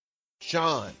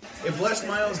Sean. If Les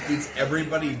Miles beats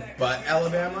everybody but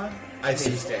Alabama, I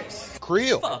think he stays.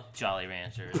 Creel. Fuck Jolly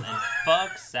Ranchers and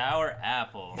fuck Sour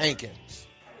Apple. Hankins.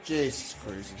 Jesus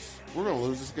Christ. We're going to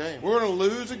lose this game. We're going to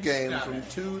lose a game from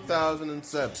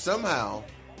 2007. Somehow,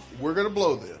 we're going to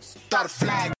blow this. Throw the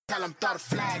flag. Tell them throw the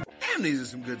flag. Damn, these are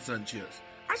some good sun chips.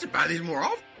 I should buy these more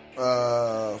often.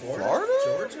 Florida?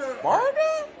 Georgia?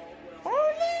 Florida?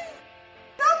 Florida?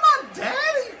 My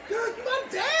daddy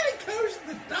coached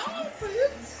the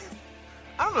Dolphins.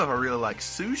 I don't know if I really like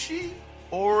sushi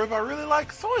or if I really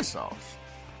like soy sauce.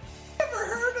 Ever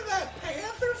heard of that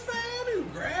Panther fan who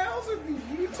growls in the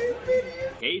YouTube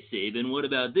videos? Hey, Saban, what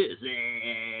about this?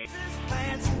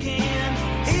 Pants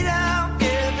again, he don't give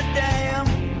a damn.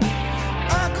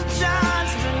 Uncle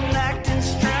John's been acting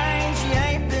strange. He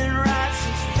ain't been right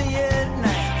since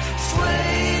Vietnam.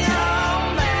 Swing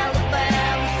on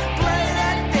Alabama, play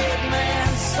that dead man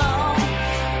song.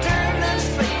 Turn those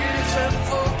speakers up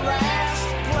full blast,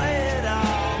 play it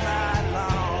all night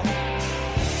long.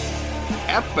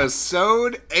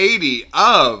 Episode 80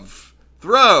 of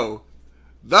Throw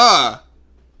the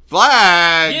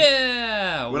Flag.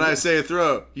 Yeah. When I say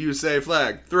throw, you say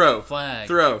flag. Throw. Flag.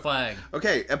 Throw. Flag.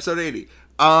 Okay, episode 80.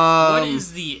 What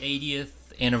is the 80th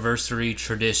anniversary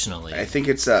traditionally? I think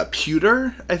it's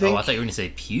pewter, I think. Oh, I thought you were going to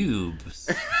say pubes.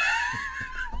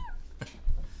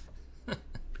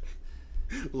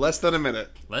 Less than a minute.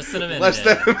 Less than a minute. Less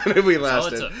than a minute we That's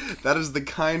all it lasted. took. That is the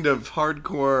kind of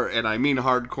hardcore, and I mean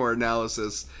hardcore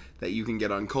analysis that you can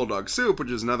get on Cold Dog Soup,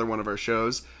 which is another one of our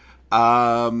shows.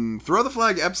 Throw the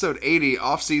Flag, episode 80,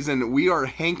 off-season. We are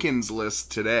Hankins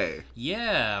list today.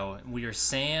 Yeah, we are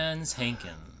Sans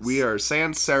Hankins. We are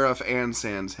sans serif and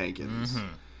sans Hankins. Mm-hmm.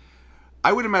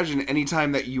 I would imagine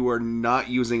anytime that you are not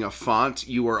using a font,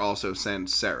 you are also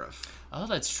sans serif. Oh,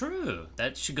 that's true.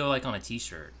 That should go like on a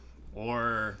t-shirt.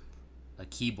 Or a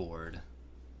keyboard.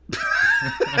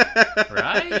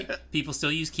 Right? People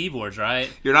still use keyboards,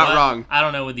 right? You're not wrong. I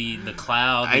don't know with the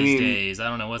cloud these days. I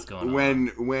don't know what's going on.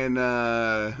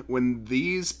 When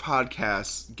these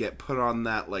podcasts get put on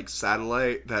that like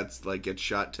satellite that's like gets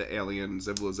shot to alien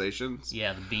civilizations.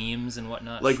 Yeah, the beams and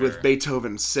whatnot. Like sure. with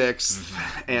Beethoven's Sixth,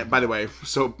 and by the way,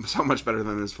 so much better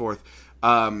than his Fourth.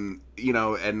 And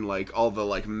like all the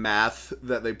like math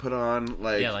that they put on,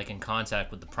 like yeah, like in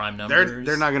contact with the prime numbers.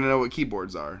 They're not gonna know what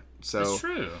keyboards are. So that's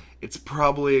true. It's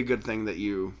probably a good thing that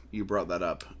you brought that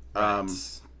up. Right.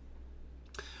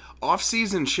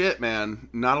 Off-season shit, man.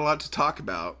 Not a lot to talk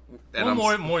about. And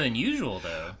Well, more than usual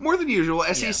though. More than usual.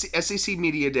 SEC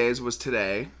Media Days was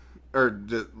today, or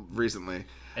recently.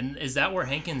 And is that where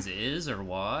Hankins is or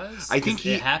was? I think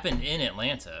it happened in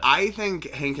Atlanta. I think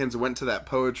Hankins went to that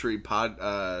poetry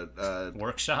workshop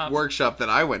that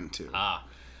I went to.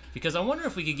 Because I wonder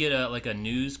if we could get a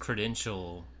news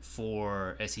credential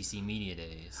for SEC Media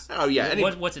Days. Oh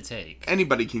yeah, what's it take?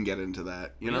 Anybody can get into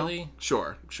that. You know? Really?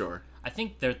 Sure. I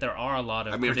think there are a lot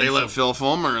of. I mean, if they let Phil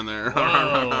Fulmer in there.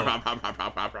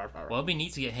 Well, it'd be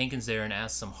neat to get Hankins there and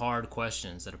ask some hard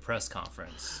questions at a press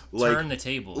conference. Turn the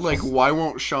tables. Like, why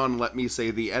won't Sean let me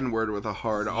say the N-word with a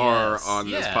hard R on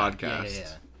this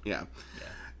podcast? Yeah.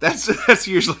 That's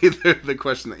usually the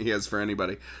question that he has for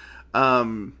anybody.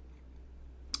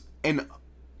 An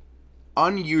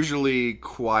unusually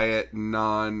quiet,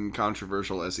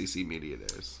 non-controversial SEC Media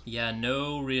Days. Yeah,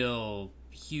 no real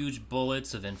huge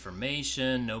bullets of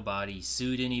information. Nobody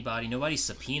sued anybody. Nobody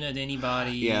subpoenaed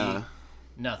anybody. Yeah.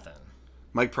 Nothing.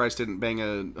 Mike Price didn't bang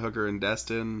a hooker in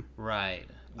Destin. Right.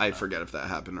 I forget if that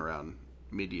happened around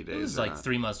Media Days. It was like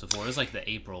 3 months before. It was like the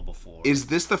April before. Is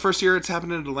this the first year it's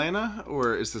happened in Atlanta,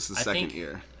 or is this the second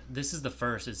year? This is the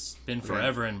first. It's been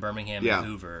forever in Birmingham and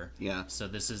Hoover. Yeah. So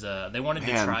this is they wanted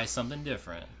to try something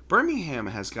different. Birmingham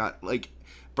has got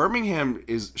Birmingham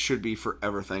should be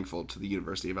forever thankful to the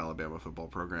University of Alabama football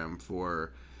program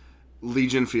for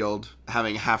Legion Field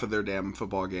having half of their damn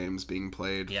football games being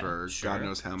played for God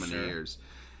knows how many years,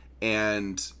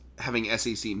 and having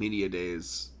SEC Media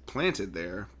Days planted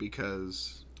there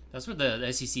because that's where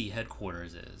the SEC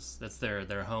headquarters is. That's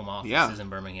their home office is in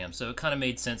Birmingham. So it kind of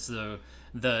made sense though.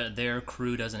 Their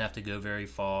crew doesn't have to go very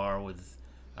far with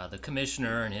the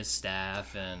commissioner and his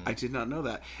staff. And I did not know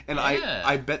that. And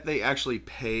I bet they actually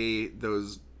pay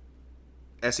those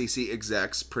SEC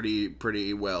execs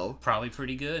pretty well. Probably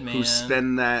pretty good, man. Who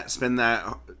spend that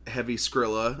heavy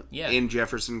Skrilla in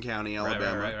Jefferson County,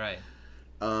 Alabama. Right.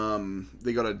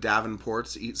 They go to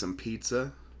Davenport's to eat some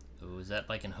pizza. Oh, is that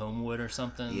like in Homewood or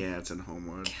something? Yeah, it's in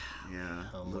Homewood. Yeah,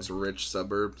 Homewood. Those rich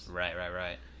suburbs.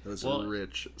 Right. Those are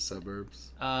rich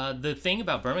suburbs. The thing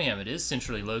about Birmingham, it is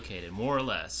centrally located, more or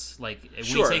less. Like, if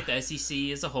Sure. we take the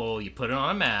SEC as a whole, you put it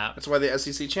on a map. That's why the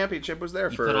SEC championship was there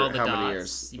for many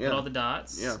years. You put all the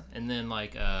dots. Yeah. And then,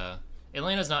 like,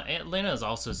 Atlanta is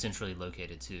also centrally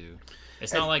located, too.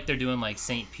 It's not like they're doing, like,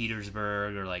 St.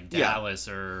 Petersburg or, like, Dallas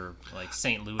or, like,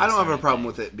 St. Louis. I don't have a problem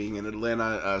with it being in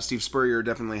Atlanta. Steve Spurrier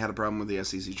definitely had a problem with the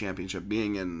SEC championship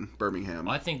being in Birmingham.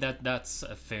 Well, I think that's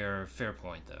a fair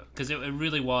point, though. Because it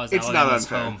really was It's Alabama's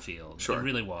not unfair. home field. Sure. It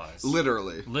really was.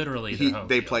 Literally. Their home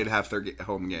They field. played half their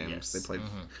home games. Yes. They played...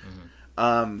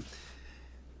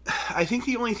 I think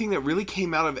the only thing that really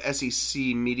came out of SEC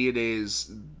media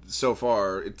days so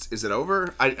far, is it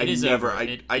over? I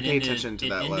pay attention to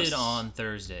that list. It ended on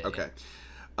Thursday. Okay.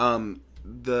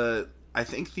 I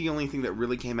think the only thing that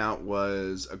really came out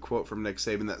was a quote from Nick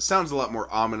Saban that sounds a lot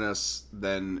more ominous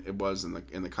than it was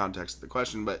in the context of the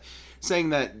question, but saying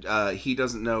that he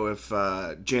doesn't know if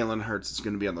Jalen Hurts is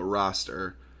going to be on the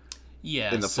roster.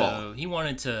 Yeah, in the fall. He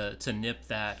wanted to nip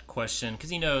that question because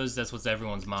he knows that's what's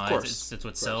everyone's mind. It's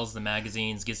what sells the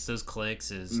magazines, gets those clicks.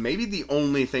 Is maybe the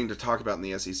only thing to talk about in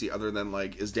the SEC other than,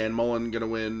 like, is Dan Mullen going to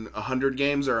win 100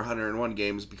 games or 101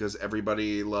 games because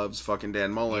everybody loves fucking Dan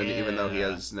Mullen, even though he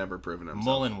has never proven himself.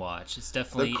 Mullen watch. It's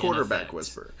definitely the quarterback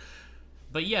whisperer.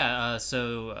 But yeah,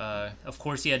 of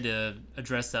course he had to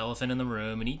address the elephant in the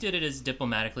room, and he did it as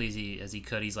diplomatically as he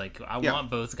could. He's like, I want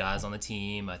both guys on the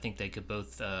team. I think they could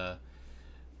both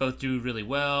do really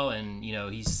well, and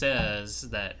he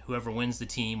says that whoever wins the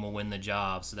team will win the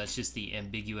job. So that's just the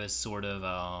ambiguous sort of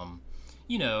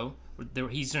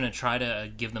he's going to try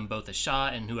to give them both a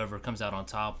shot, and whoever comes out on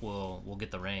top will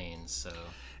get the reins. So,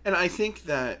 and I think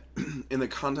that in the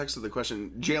context of the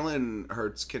question, Jalen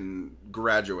Hurts can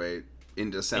graduate in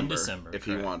December if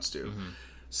he wants to. Mm-hmm.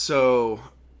 So,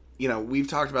 we've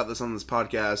talked about this on this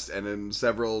podcast and in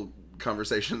several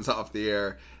conversations off the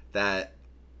air that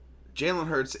Jalen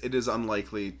Hurts, he is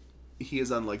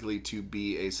unlikely to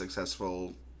be a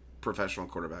successful professional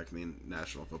quarterback in the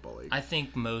National Football League. I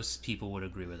think most people would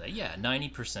agree with that. Yeah,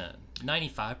 90%,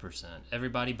 95%.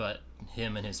 Everybody but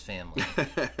him and his family.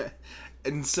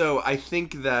 And so I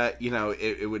think that,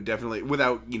 it would definitely,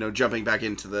 without, jumping back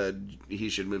into he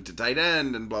should move to tight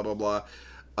end and blah, blah, blah.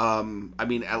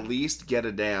 At least get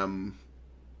a damn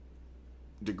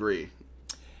degree.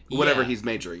 Whatever he's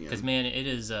majoring in. Because, man,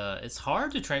 it's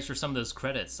hard to transfer some of those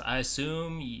credits. I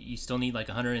assume you still need like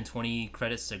 120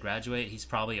 credits to graduate. He's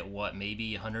probably at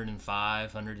maybe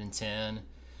 105, 110.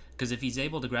 Because if he's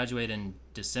able to graduate in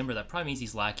December, that probably means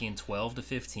he's lacking 12 to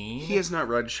 15. He has not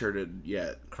redshirted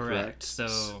yet. Correct.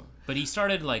 So, but he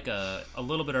started like a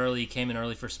little bit early, came in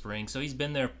early for spring. So he's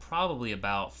been there probably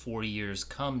about 4 years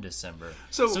come December.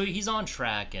 So he's on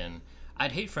track, and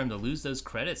I'd hate for him to lose those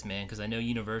credits, man, because I know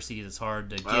universities, it's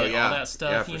hard to get all that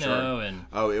stuff, sure. And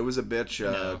it was a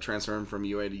bitch transferring from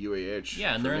UA to UAH.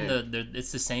 Yeah, and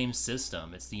it's the same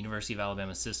system. It's the University of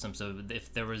Alabama system. So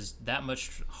if there was that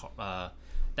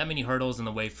many hurdles in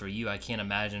the way for you, I can't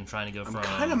imagine trying to go from. I'm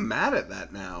kind of mad at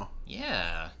that now.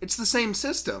 Yeah, it's the same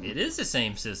system. It is the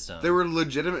same system. There were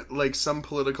legitimate, like, some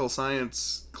political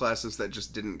science classes that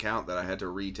just didn't count that I had to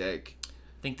retake.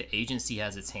 I think the agency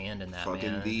has its hand in that,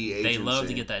 fucking man. The agency. They love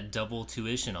to get that double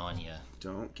tuition on you.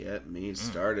 Don't get me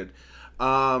started.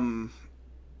 So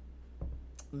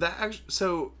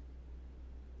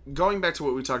going back to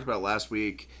what we talked about last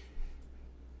week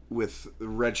with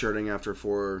redshirting after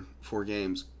four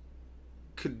games,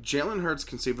 could Jalen Hurts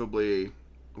conceivably?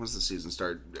 When's the season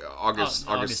start? August,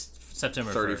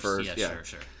 September 31st. Yeah,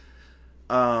 sure.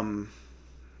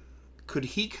 Could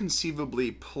he conceivably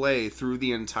play through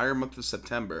the entire month of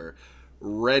September,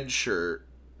 redshirt,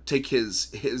 take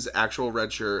his actual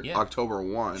redshirt October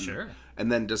 1,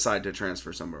 and then decide to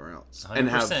transfer somewhere else?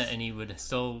 100%, and he would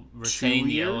still retain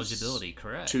the eligibility,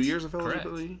 correct. 2 years of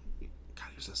eligibility? God,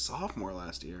 he was a sophomore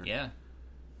last year. Yeah.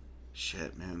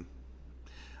 Shit, man.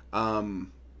 I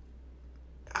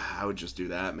would just do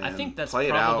that, man. I think that's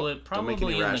probably in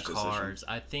the cards.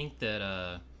 I think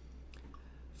that...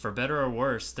 for better or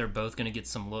worse, they're both going to get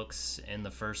some looks in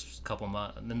the first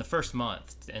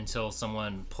month until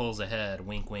someone pulls ahead.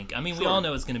 Wink, wink. I mean, we all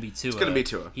know it's going to be Tua. It's going to be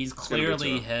Tua. He's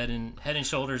clearly head and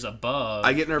shoulders above.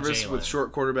 I get nervous Jalen. with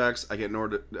short quarterbacks. I get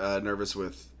nervous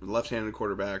with left-handed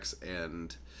quarterbacks,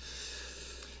 and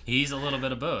he's a little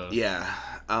bit of both. Yeah.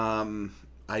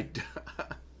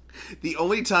 The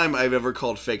only time I've ever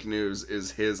called fake news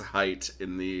is his height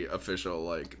in the official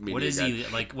media. What is guide. he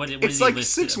like? What it's is like he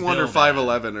 6'1" or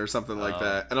 5'11" or something like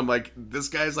that. And I'm like, this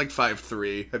guy's like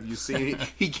 5'3". Have you seen?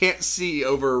 He can't see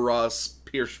over Ross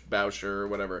Pierce Boucher or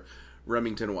whatever,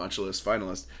 Remington watch list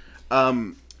finalist.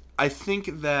 I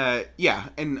think that, yeah,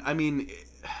 and I mean,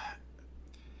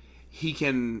 he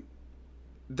can,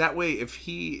 that way, if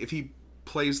he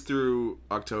plays through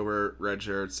October,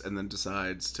 redshirts, and then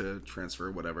decides to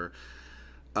transfer, whatever,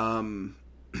 and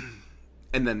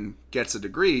then gets a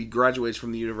degree, graduates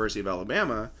from the University of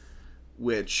Alabama,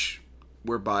 which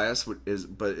we're biased,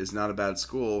 but is not a bad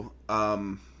school.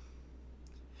 Can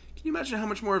you imagine how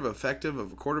much more effective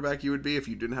of a quarterback you would be if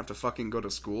you didn't have to fucking go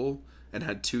to school and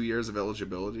had 2 years of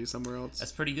eligibility somewhere else?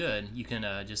 That's pretty good. You can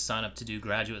just sign up to do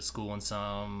graduate school in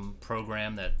some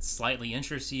program that slightly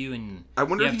interests you, and I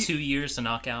wonder you if have 2 years to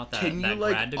knock out that, can you that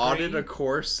like grad degree. audit a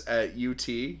course at UT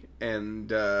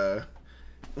and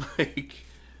like?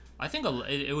 I think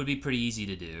it would be pretty easy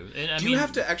to do. And, Do you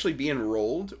have to actually be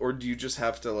enrolled, or do you just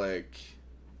have to like?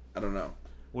 I don't know.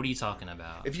 What are you talking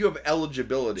about? If you have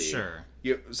eligibility, sure.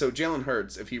 So Jalen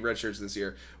Hurts, if he redshirts this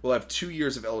year, will have 2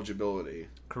 years of eligibility.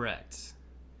 Correct.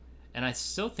 And I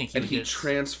still think he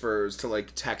transfers to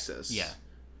like Texas. Yeah.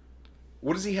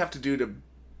 What does he have to do to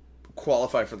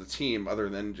qualify for the team other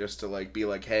than just to like be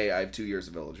like, hey, I have 2 years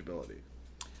of eligibility?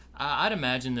 I'd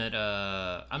imagine that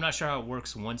I'm not sure how it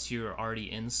works once you're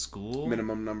already in school.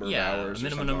 Minimum number of hours.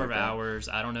 Minimum number of hours.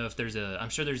 I don't know if I'm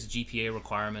sure there's GPA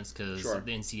requirements because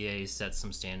the NCAA sets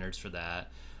some standards for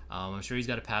that. I'm sure he's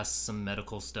got to pass some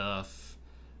medical stuff.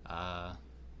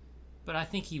 But I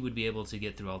think he would be able to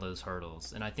get through all those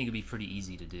hurdles, and I think it'd be pretty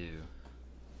easy to do.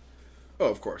 Oh,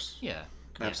 of course. Yeah.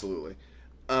 Absolutely.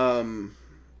 I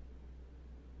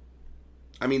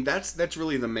mean, that's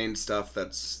really the main stuff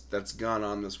that's gone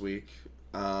on this week.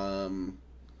 The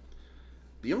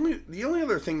only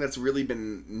other thing that's really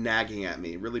been nagging at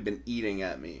me, really been eating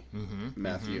at me,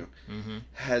 Matthew,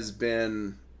 has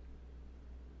been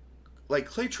like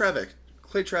Clay Travis.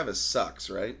 Clay Travis sucks,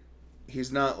 right?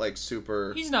 He's not like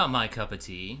super. He's not my cup of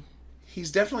tea.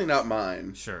 He's definitely not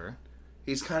mine. Sure.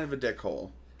 He's kind of a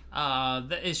dickhole.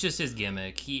 It's just his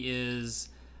gimmick. He is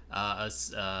a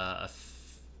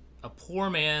poor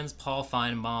man's Paul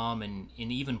Feinbaum and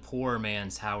an even poorer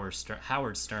man's Howard Stern.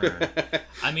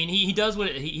 I mean, he does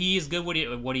he is good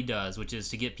what he does, which is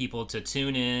to get people to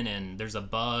tune in, and there's a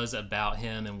buzz about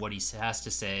him and what he has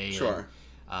to say, sure,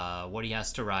 and what he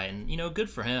has to write, and good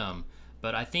for him.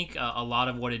 But I think a lot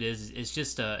of what it is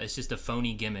just a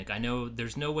phony gimmick. I know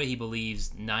there's no way he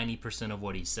believes 90% of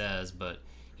what he says, but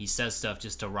he says stuff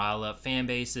just to rile up fan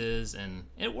bases, and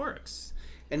it works.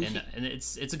 And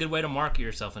it's a good way to market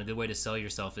yourself, and a good way to sell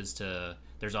yourself is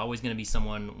there's always going to be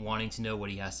someone wanting to know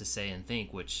what he has to say and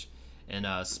think, which in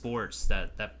sports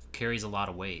that carries a lot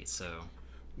of weight. So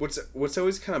what's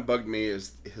always kind of bugged me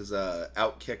is his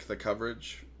outkick the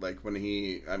coverage, like when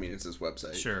it's his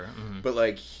website, sure, but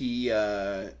like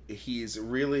he's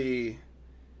really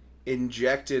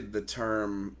injected the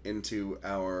term into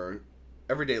our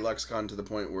everyday lexicon to the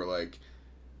point where like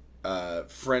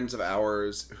friends of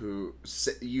ours who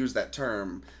use that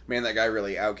term, man, that guy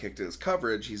really outkicked his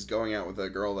coverage. He's going out with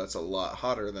a girl that's a lot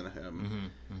hotter than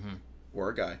him, or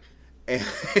a guy,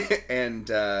 and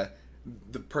the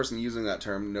person using that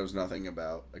term knows nothing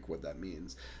about like what that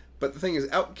means. But the thing is,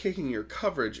 outkicking your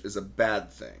coverage is a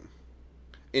bad thing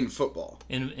in football.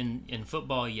 In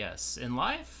football, yes. In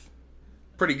life,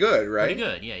 pretty good, right? Pretty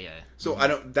good, yeah. So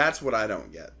that's what I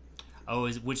don't get. Oh,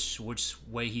 is which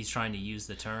way he's trying to use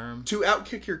the term? To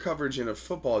outkick your coverage in a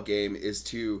football game is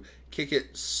to kick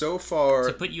it so far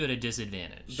to put you at a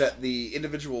disadvantage that the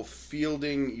individual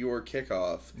fielding your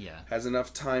kickoff has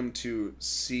enough time to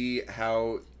see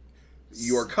how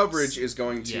your coverage is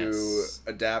going to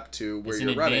adapt to where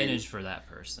you're running. It's an advantage for that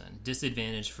person,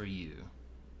 disadvantage for you.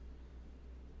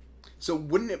 So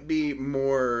wouldn't it be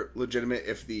more legitimate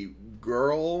if the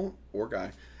girl or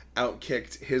guy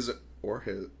outkicked his or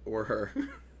her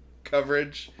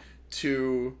coverage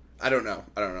to I don't know.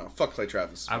 Fuck Clay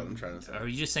Travis is what I'm trying to say. Are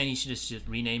you just saying he should just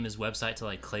rename his website to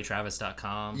like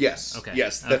claytravis.com? Yes. Okay.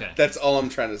 Yes. Okay. That's all I'm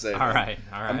trying to say. All right.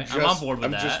 I'm on board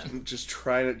with that. I'm just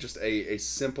trying to a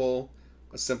simple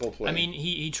play. I mean,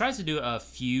 he tries to do a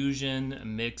fusion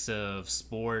mix of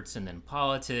sports and then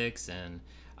politics and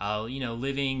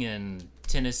living in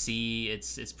Tennessee,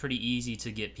 it's pretty easy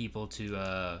to get people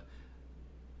to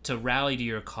rally to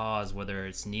your cause, whether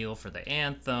it's kneel for the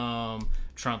anthem,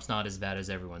 Trump's not as bad as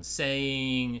everyone's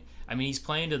saying. I mean, he's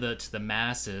playing to the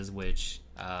masses, which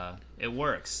it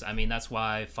works. I mean, that's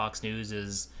why Fox News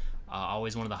is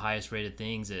always one of the highest rated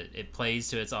things. It plays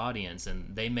to its audience,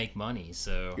 and they make money.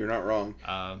 So you're not wrong.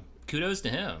 Kudos to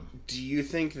him. Do you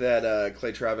think that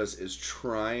Clay Travis is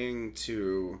trying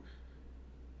to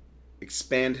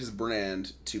expand his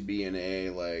brand to be in a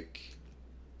like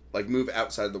like move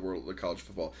outside the world of college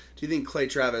football. Do you think Clay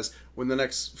Travis, when the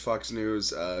next Fox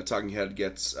News talking head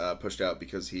gets pushed out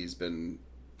because he's been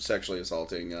sexually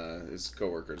assaulting his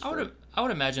coworkers? I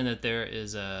would imagine that there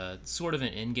is a sort of an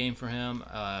end game for him.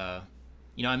 I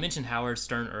mentioned Howard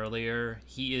Stern earlier.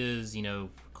 He is,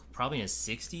 probably in his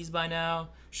 60s by now.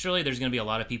 Surely there's going to be a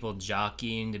lot of people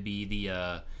jockeying to be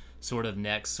the sort of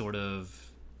next sort of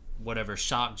whatever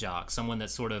shock jock, someone that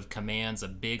sort of commands a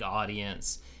big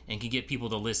audience and can get people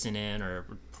to listen in or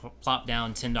plop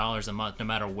down $10 a month no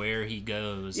matter where he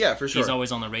goes. Yeah, for sure. He's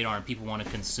always on the radar and people want to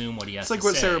consume what he has to say. It's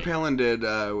like what Sarah Palin did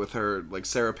with her, like,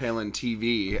 Sarah Palin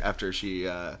TV after she...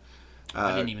 I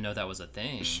didn't even know that was a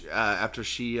thing. After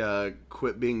she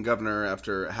quit being governor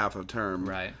after half a term.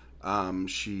 Right.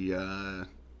 She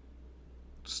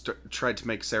tried to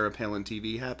make Sarah Palin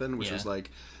TV happen, which was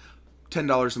like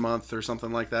 $10 a month or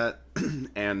something like that.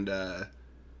 And...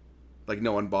 like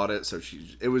no one bought it, so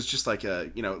it was just like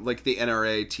like the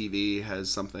NRA TV has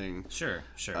something. Sure.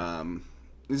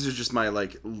 These are just my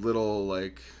like little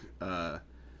like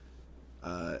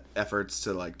efforts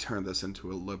to like turn this into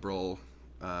a liberal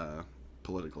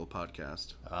political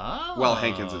podcast. Oh. Well,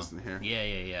 Hankins isn't here.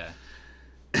 Yeah.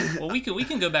 Well, we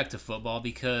can go back to football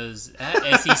because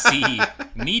at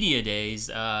SEC Media Days,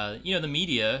 the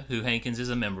media who Hankins is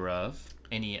a member of.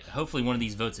 And hopefully one of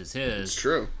these votes is his. It's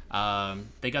true.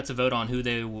 They got to vote on who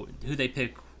they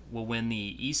pick will win the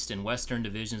East and Western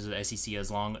divisions of the SEC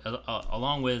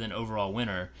along with an overall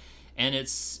winner. And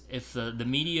if the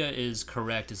media is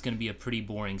correct, it's going to be a pretty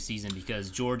boring season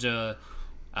because Georgia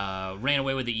ran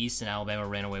away with the East and Alabama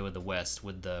ran away with the West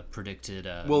with the predicted.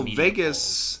 Media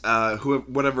Vegas,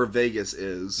 whatever Vegas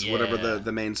is, whatever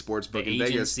the main sports book in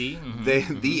Vegas,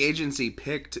 the agency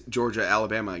picked Georgia,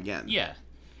 Alabama again. Yeah.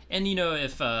 And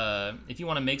if you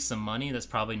want to make some money, that's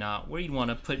probably not where you want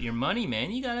to put your money, man.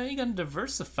 You gotta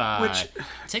diversify.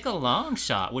 Take a long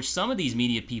shot, which some of these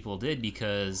media people did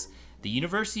because the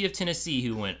University of Tennessee,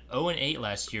 who went 0-8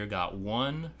 last year, got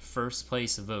one first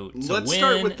place vote to Let's win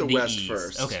start with the West East.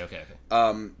 first. Okay.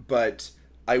 But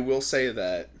I will say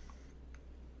that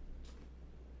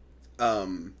I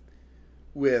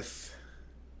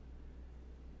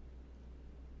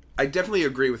definitely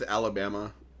agree with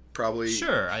Alabama. Probably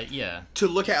sure, to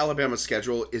look at Alabama's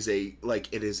schedule it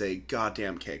is a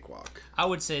goddamn cakewalk. I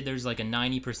would say there's like a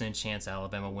 90% chance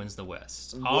Alabama wins the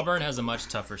West. Auburn has a much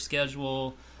tougher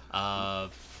schedule.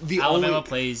 Alabama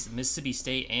plays Mississippi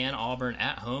State and Auburn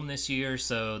at home this year,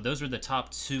 so those are the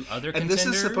top two other contenders.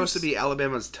 And this is supposed to be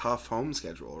Alabama's tough home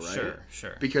schedule, right?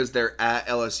 Sure. Because they're at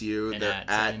LSU, and they're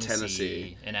at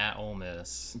Tennessee, and at Ole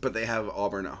Miss. But they have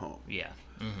Auburn at home. Yeah.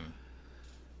 Mm-hmm.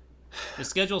 The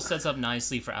schedule sets up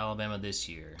nicely for Alabama this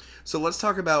year. So let's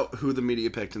talk about who the media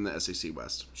picked in the SEC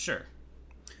West. Sure.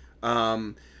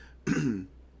 A&M,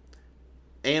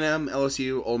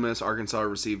 LSU, Ole Miss, Arkansas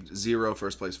received 0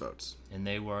 first-place votes. And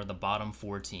they were the bottom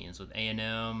 4 teams, with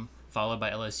A&M, followed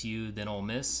by LSU, then Ole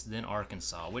Miss, then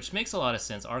Arkansas, which makes a lot of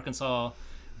sense. Arkansas,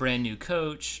 brand new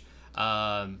coach.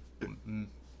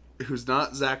 Who's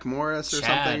not Zach Morris or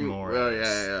Chad something? Morris. Oh,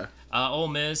 yeah. Ole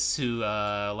Miss, who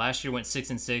last year went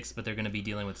 6-6, but they're going to be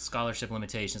dealing with scholarship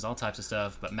limitations, all types of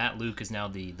stuff. But Matt Luke is now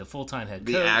the full-time head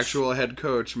coach. The actual head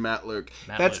coach, Matt Luke.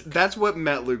 That's what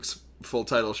Matt Luke's full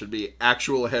title should be,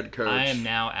 actual head coach. I am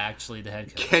now actually the head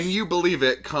coach. Can you believe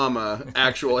it,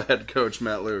 actual head coach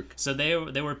Matt Luke. So they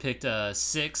were picked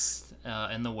 6th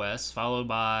in the West, followed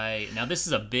by... Now, this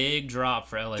is a big drop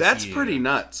for LSU. That's pretty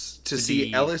nuts to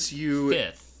see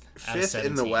LSU 5th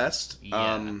in the West.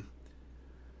 Yeah.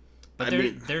 But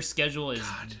their schedule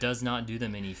does not do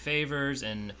them any favors,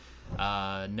 and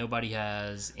nobody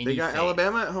has any. They got faith.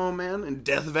 Alabama at home, man, and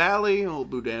Death Valley. Oh,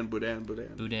 Boudin.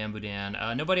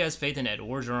 Nobody has faith in Ed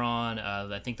Orgeron.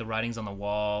 I think the writing's on the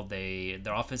wall. Their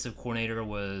offensive coordinator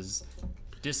was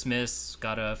dismissed.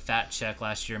 Got a fat check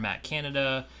last year, Matt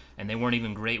Canada, and they weren't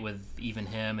even great with even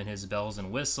him and his bells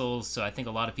and whistles. So I think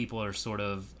a lot of people are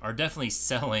definitely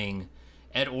selling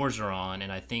Ed Orgeron,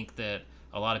 and I think that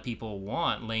a lot of people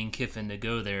want Lane Kiffin to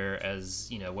go there as,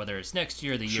 whether it's next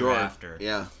year or the year after.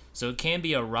 Yeah. So it can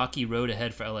be a rocky road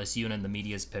ahead for LSU, and then the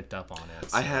media's picked up on it.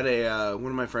 So. I had one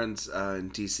of my friends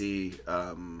in D.C.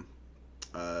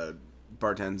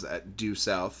 bartends at Due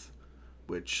South,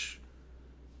 which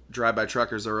drive-by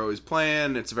truckers are always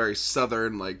playing. It's very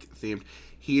southern themed.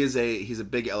 He's a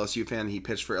big LSU fan. He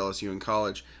pitched for LSU in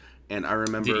college, and I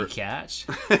remember. Did he catch?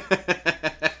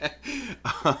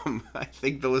 I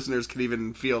think the listeners could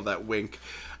even feel that wink.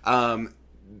 I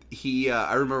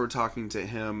remember talking to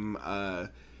him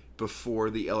before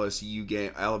the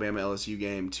Alabama LSU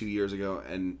game 2 years ago,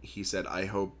 and he said, "I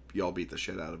hope y'all beat the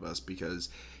shit out of us, because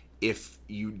if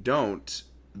you don't,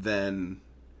 then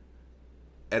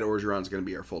Ed Orgeron's going to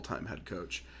be our full-time head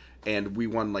coach. And we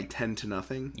won like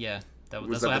 10-0. Yeah. That's Was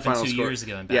what that the happened final 2 score? years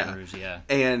ago in Baton Rouge, yeah.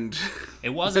 And it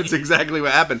wasn't. that's exactly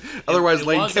what happened. Otherwise,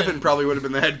 Lane Kiffin probably would have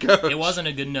been the head coach. It wasn't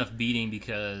a good enough beating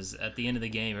because at the end of the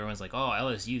game, everyone's like, "Oh,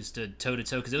 LSU stood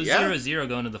toe-to-toe," because it was 0-0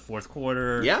 going into the fourth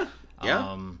quarter. Yeah.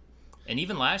 And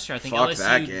even last year, I think Fuck LSU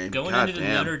that game. going God into the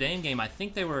damn. Notre Dame game, I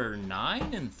think they were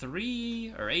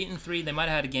 9-3 or 8-3. They might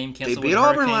have had a game canceled. They beat with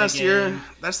Auburn Hurricane last again. year.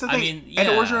 That's the thing. I mean, Ed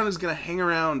yeah. Orgeron is going to hang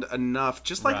around enough,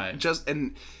 Right.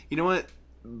 and you know what?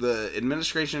 The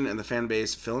administration and the fan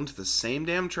base fell into the same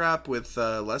damn trap with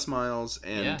Les Miles,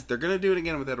 and they're going to do it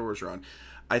again with Ed Orgeron.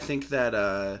 I think that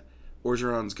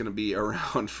Orgeron's going to be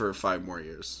around for 5 more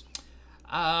years.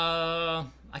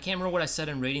 I can't remember what I said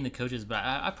in rating the coaches, but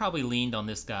I probably leaned on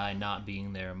this guy not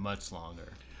being there much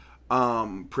longer.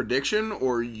 Prediction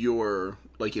or your,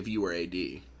 like, if you were AD?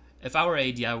 If I were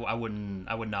AD, I would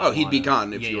not. Oh, he'd be want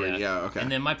gone if you were. Yeah, okay.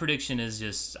 And then my prediction is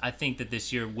just I think that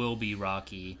this year will be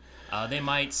rocky. They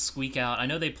might squeak out. I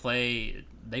know they play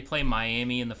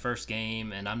Miami in the first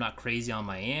game, and I'm not crazy on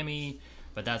Miami,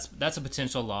 but that's a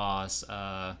potential loss.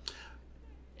 And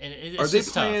it's Are they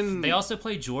just playing? Tough. They also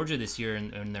play Georgia this year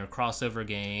in their crossover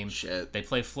game. Shit. They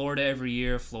play Florida every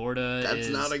year. Florida. That's is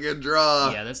not a good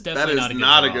draw. Yeah, that's definitely not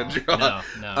not a a good good draw.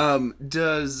 No.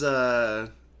 Does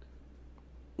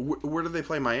where do they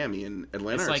play Miami? In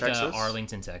Atlanta It's or like Texas?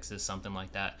 Arlington, Texas, something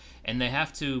like that. And they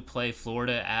have to play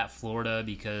Florida at Florida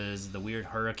because the weird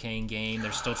hurricane game.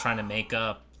 They're still trying to make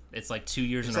up. It's like 2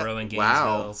 years in a row in Gainesville.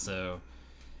 Wow. So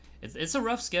it's a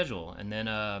rough schedule. And then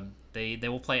they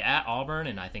will play at Auburn,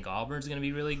 and I think Auburn's going to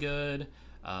be really good.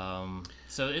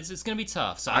 So it's going to be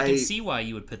tough. So I can see why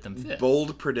you would put them fifth.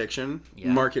 Bold prediction. Yeah.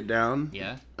 Mark it down.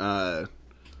 Yeah.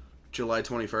 July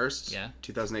 21st. Yeah.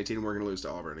 2018. We're going to lose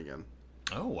to Auburn again.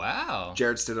 Oh, wow.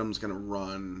 Jared Stidham's going to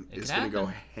run. It It's could going to go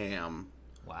happen. ham.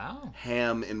 Wow.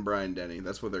 Ham in Brian Denny.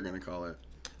 That's what they're going to call it.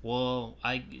 Well,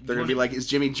 They're going to be like, is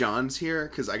Jimmy John's here?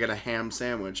 Because I got a ham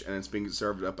sandwich, and it's being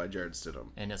served up by Jared Stidham.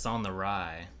 And it's on the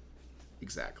rye.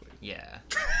 Exactly. Yeah.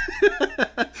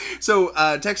 So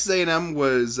Texas A&M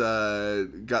was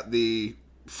got the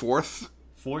fourth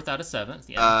 4th out of 7th.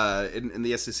 Yeah. in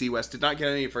the SEC West. Did not get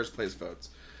any first place votes.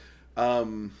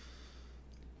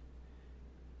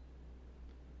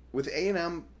 With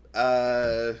A&M,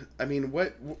 I mean,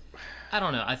 what? I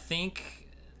don't know. I think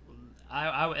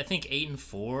I think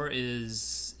 8-4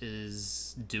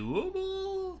 is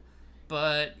doable,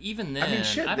 but even then, I mean,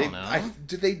 shit. I don't know.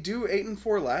 Did they do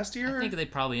 8-4 last year? I think they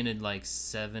probably ended like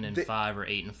 7-5 or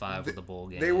 8-5 with the bowl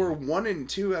game. They were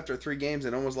 1-2 after 3 games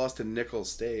and almost lost to Nicholls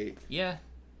State. Yeah.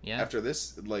 After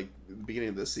this, like beginning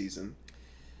of this season.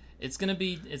 It's gonna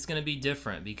be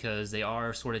different because they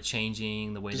are sort of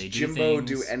changing the way they do Jimbo things.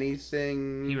 do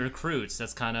anything? He recruits.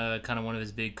 That's kind of one of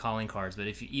his big calling cards. But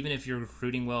even if you're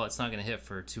recruiting well, it's not going to hit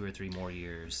for 2 or 3 more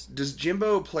years. Does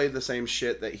Jimbo play the same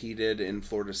shit that he did in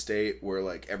Florida State, where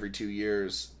like every 2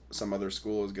 years some other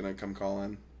school is gonna come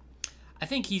calling? I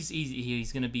think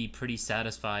he's going to be pretty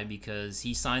satisfied because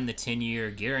he signed the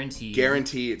 10-year guaranteed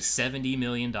 $70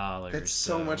 million. That's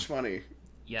so much money.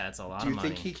 Yeah, it's a lot Do of you money.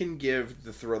 think he can give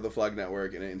the Throw the Flag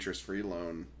Network an interest-free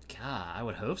loan God, I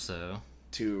would hope so.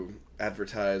 to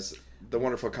advertise the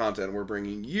wonderful content we're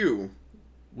bringing you?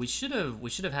 We should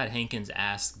have had Hankins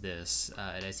ask this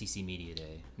at SEC Media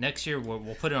Day. Next year,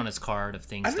 we'll put it on his card of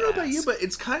things. I don't know about you, but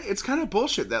it's kind of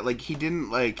bullshit that like he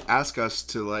didn't like ask us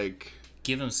to like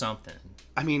give him something,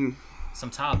 I mean, some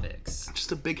topics.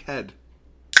 just a big head.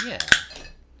 Yeah.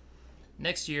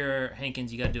 Next year,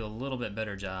 Hankins, you got to do a little bit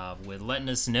better job with letting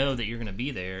us know that you're going to be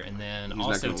there, and then He's not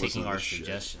also gonna listen taking to our this shit.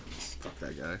 suggestions. Fuck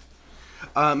that guy.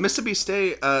 Mississippi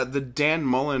State, the Dan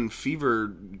Mullen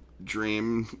fever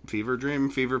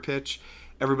pitch.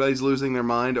 Everybody's losing their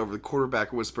mind over the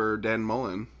quarterback whisperer Dan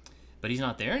Mullen. But he's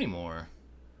not there anymore.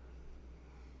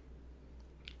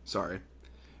 Sorry,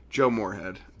 Joe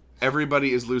Moorhead.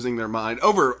 Everybody is losing their mind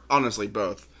over, honestly,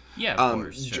 both. Yeah, of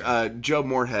course. Sure. Joe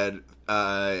Moorhead.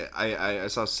 I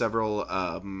saw several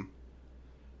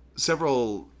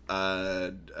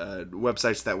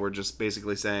websites that were just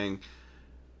basically saying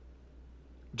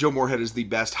Joe Moorhead is the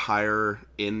best hire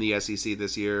in the SEC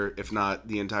this year, if not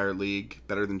the entire league.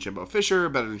 Better than Jimbo Fisher,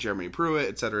 better than Jeremy Pruitt,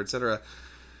 etc., etc.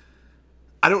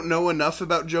 I don't know enough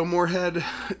about Joe Moorhead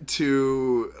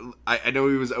to... I know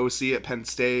he was OC at Penn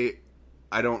State.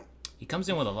 He comes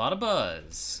in with a lot of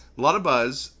buzz. A lot of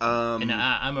buzz. And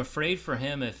I'm afraid for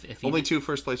him if he... Only 2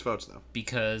 first-place votes, though.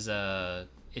 Because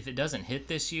if it doesn't hit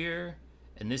this year,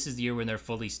 and this is the year when they're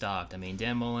fully stocked. I mean,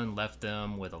 Dan Mullen left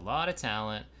them with a lot of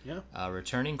talent. Yeah.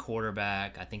 Returning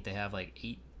quarterback. I think they have like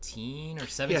 16 or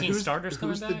 17 starters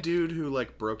coming back. Who's the dude who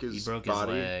like broke his He broke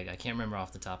body? his leg. I can't remember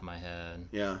off the top of my head.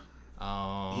 Yeah.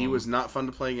 He was not fun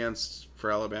to play against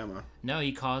for Alabama. No,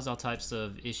 he caused all types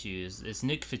of issues. It's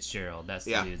Nick Fitzgerald. That's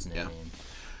the dude's name.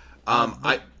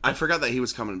 Yeah. I forgot that he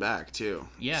was coming back too.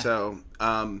 Yeah. So,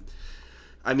 I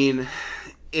mean,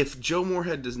 if Joe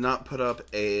Moorhead does not put up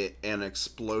an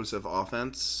explosive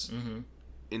offense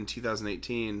in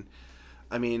 2018,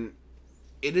 I mean,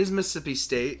 it is Mississippi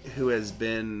State who has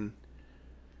been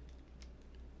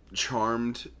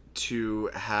charmed to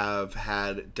have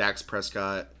had Dax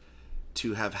Prescott,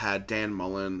 to have had Dan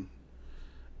Mullen,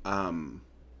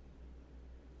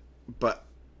 but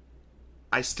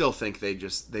I still think they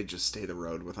just stay the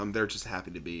road with them. They're just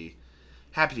happy to be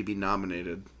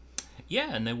nominated.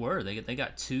 Yeah, and they were. They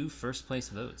got 2 first place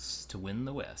votes to win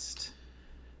the West.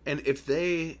 And if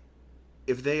they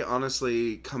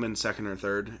honestly come in second or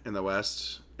third in the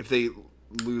West, if they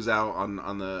lose out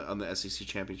on the SEC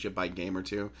championship by a game or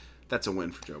 2, that's a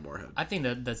win for Joe Moorhead. I think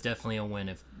that's definitely a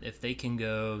win if they can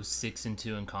go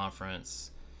 6-2 in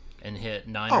conference and hit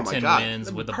 9 or 10 wins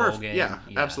with the bowl game. Yeah,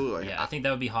 absolutely. Yeah, I think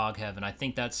that would be hog heaven. I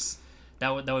think that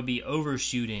would be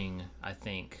overshooting. I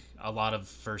think a lot of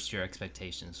first year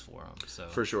expectations for them. So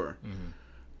for sure.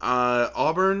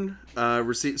 Auburn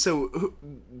received. So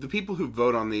the people who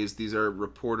vote on these are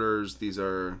reporters. These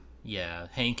are. Yeah,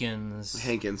 Hankins, of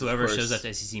whoever course. shows up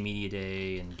to SEC Media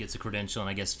Day and gets a credential and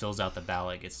I guess fills out the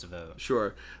ballot gets to vote.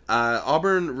 Sure.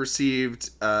 Auburn received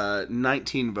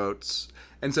 19 votes.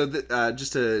 And so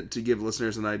just to give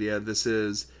listeners an idea, this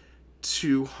is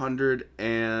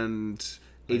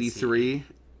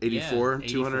 284.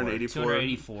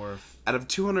 284. Out of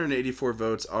 284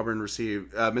 votes,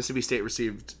 Mississippi State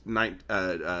received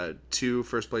 2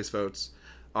 first place votes.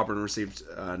 Auburn received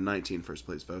 19 first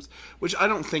place votes, which I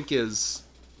don't think is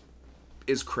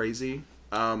crazy.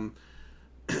 I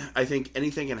think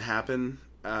anything can happen.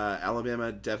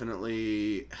 Alabama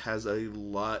definitely has a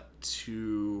lot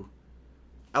to.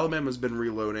 Alabama's been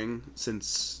reloading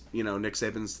since Nick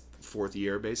Saban's 4th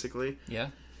year, basically. Yeah.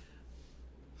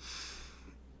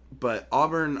 But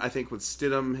Auburn, I think, with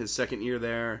Stidham, his 2nd year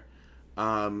there,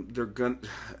 Auburn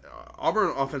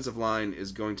offensive line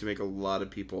is going to make a lot of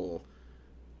people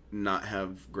not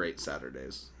have great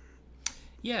Saturdays.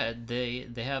 Yeah, they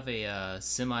have a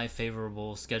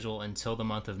semi-favorable schedule until the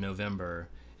month of November,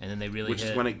 and then they really which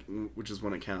is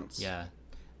when it counts. Yeah,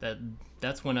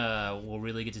 that's when we'll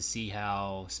really get to see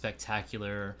how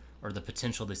spectacular or the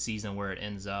potential of the season where it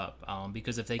ends up.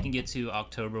 Because if they can get to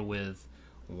October with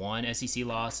 1 SEC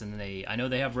loss, and I know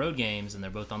they have road games, and they're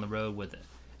both on the road with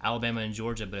Alabama and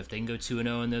Georgia, but if they can go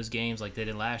 2-0 in those games like they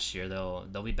did last year, they'll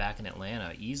be back in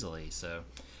Atlanta easily. So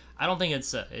I don't think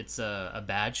it's a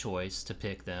bad choice to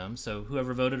pick them. So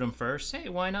whoever voted them first, hey,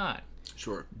 why not?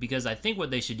 Sure. Because I think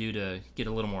what they should do to get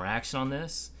a little more action on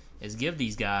this is give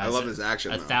these guys I love this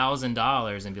action,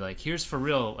 $1,000 and be like, here's for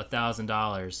real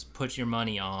 $1,000. Put your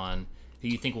money on who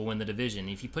you think will win the division.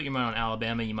 If you put your money on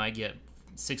Alabama, you might get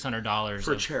 $600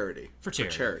 for charity. For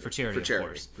charity, of course.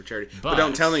 For charity. But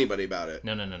don't tell anybody about it.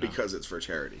 No. Because it's for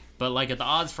charity. But like the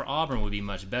odds for Auburn would be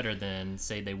much better than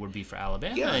say they would be for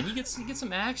Alabama. Yeah. And you get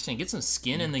some action, get some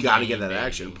skin in the game. Gotta get that baby.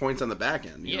 action. Points on the back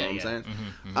end. You know what I'm saying?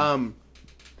 Mm-hmm.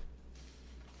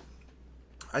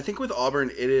 I think with Auburn,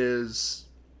 it is.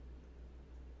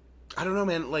 I don't know,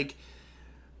 man. Like,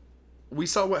 we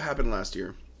saw what happened last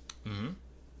year. Mm-hmm.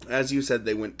 As you said,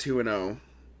 they went 2-0.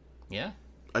 Yeah.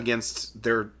 Against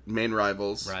their main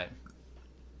rivals. Right.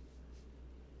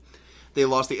 They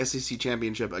lost the SEC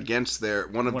championship against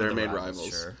one of their main rivals.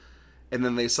 Sure. And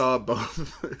then they saw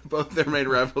both their main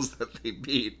rivals that they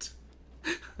beat.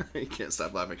 You can't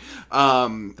stop laughing.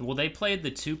 Well, they played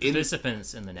the 2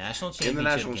 participants in the national championship. In the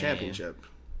national game, championship.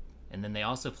 And then they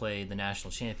also played the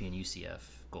national champion UCF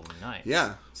Golden Knights.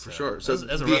 Yeah, for sure. So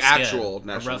that was a the rough actual sked.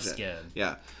 national A rough sked.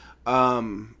 Yeah.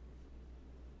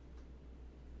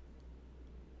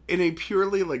 In a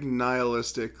purely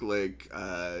nihilistic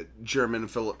German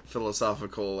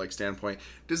philosophical standpoint,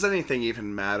 does anything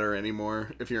even matter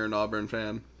anymore if you're an Auburn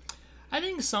fan? I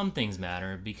think some things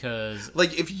matter because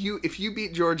if you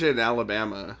beat Georgia and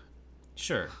Alabama,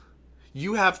 sure,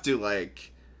 you have to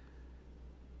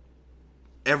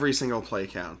every single play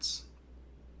counts.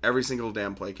 Every single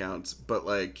damn play counts, but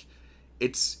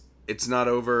it's not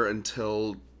over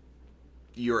until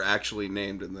you're actually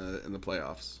named in the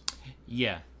playoffs.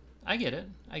 Yeah. I get it.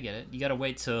 You gotta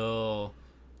wait till...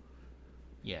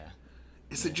 Yeah.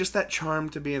 Is it just that charm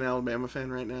to be an Alabama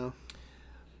fan right now?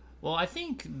 Well, I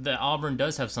think that Auburn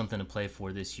does have something to play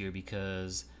for this year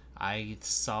because I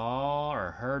saw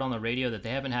or heard on the radio that they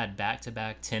haven't had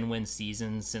back-to-back 10-win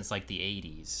seasons since the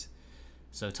 80s.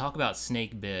 So talk about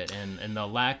snake bit and the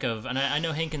lack of, and I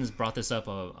know Hankins brought this up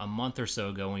a month or so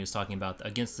ago when he was talking about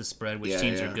against the spread, which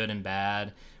teams are good and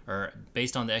bad, or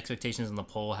based on the expectations in the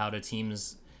poll, how do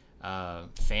teams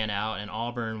fan out. And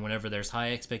Auburn, whenever there's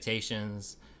high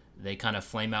expectations, they kind of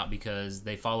flame out because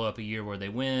they follow up a year where they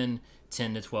win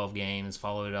 10 to 12 games,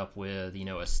 follow it up with,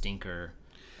 a stinker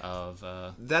of...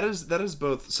 That is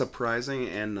both surprising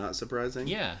and not surprising.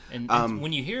 Yeah, and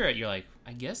when you hear it, you're like,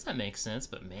 I guess that makes sense,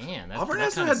 but man, Auburn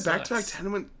hasn't had back-to-back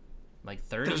 10-win... like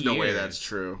 30 There's years. no way that's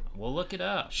true. We'll look it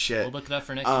up. Shit. We'll look it up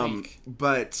for next week.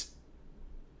 But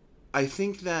I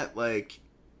think that,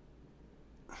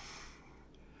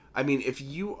 I mean, if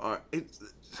you are...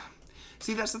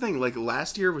 See, that's the thing.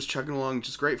 Last year was chugging along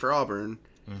just great for Auburn,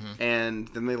 and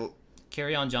then they...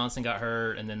 Kerryon Johnson got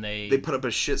hurt, and then they put up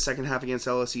a shit second half against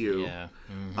LSU. Yeah.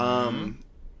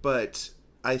 But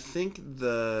I think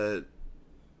the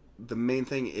main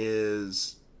thing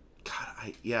is...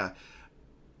 God,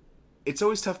 it's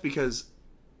always tough because,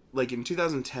 in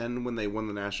 2010, when they won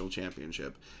the national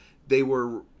championship, they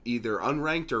were either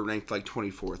unranked or ranked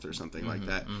 24th or something like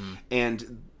that.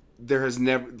 And there has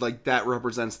never, that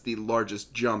represents the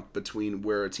largest jump between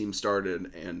where a team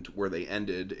started and where they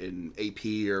ended in AP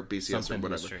or BCS or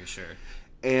whatever. History, sure.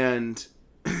 And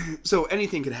so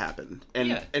anything could happen.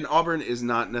 And Auburn is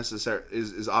not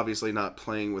is obviously not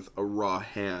playing with a raw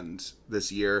hand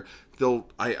this year.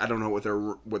 I don't know what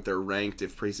they're ranked,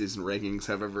 if preseason rankings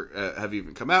have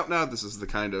even come out now. This is the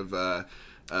kind of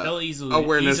they'll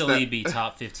easily be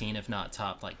top 15, if not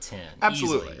top 10.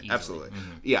 Absolutely, easily. Absolutely.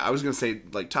 Yeah, I was gonna say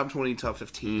top 20, top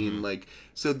 15.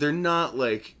 So they're not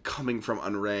coming from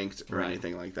unranked or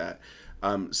anything like that.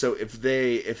 So if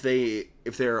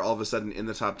they're all of a sudden in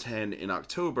the top 10 in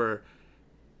October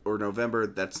or November,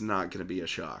 that's not going to be a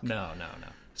shock. No.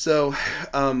 So,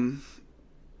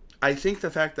 I think the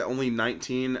fact that only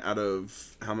 19 out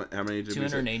of how many did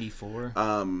 284.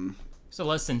 So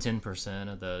less than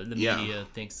 10% of the media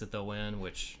thinks that they'll win,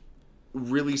 which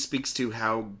really speaks to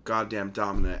how goddamn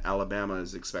dominant Alabama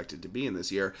is expected to be in this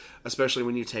year, especially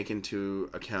when you take into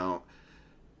account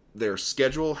their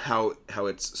schedule, how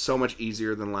it's so much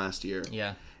easier than last year.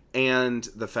 Yeah. And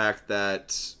the fact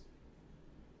that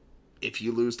if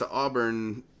you lose to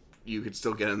Auburn, you could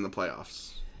still get in the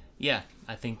playoffs. Yeah,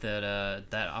 I think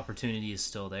that that opportunity is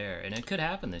still there, and it could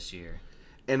happen this year.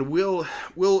 And we'll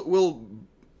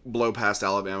blow past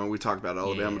Alabama. We talked about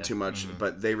Alabama too much,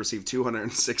 but they received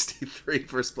 263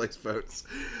 first place votes.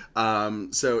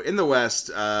 So in the West,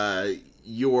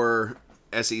 your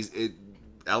SEC...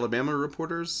 Alabama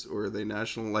reporters, or are they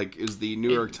national? Is the New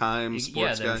York Times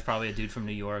sports guy? Yeah, there's probably a dude from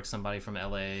New York, somebody from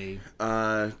LA.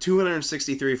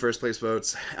 263 first place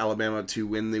votes. Alabama to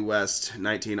win the West.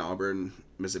 19 Auburn,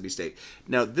 Mississippi State.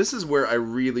 Now, this is where I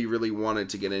really, really wanted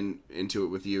to get into it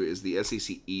with you, is the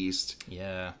SEC East.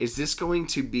 Yeah. Is this going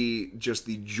to be just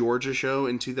the Georgia show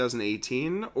in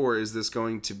 2018, or is this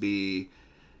going to be...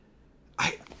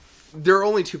 There are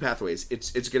only two pathways.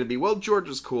 It's going to be,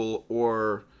 Georgia's cool,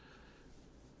 or...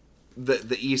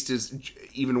 The East is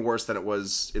even worse than it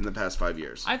was in the past 5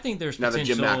 years. I think there's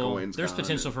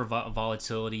potential for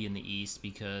volatility in the East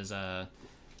because...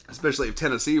 especially if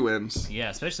Tennessee wins. Yeah,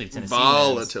 especially if Tennessee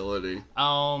volatility.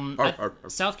 Volatility.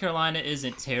 South Carolina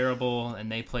isn't terrible, and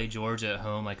they play Georgia at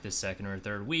home the second or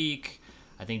third week.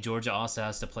 I think Georgia also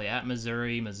has to play at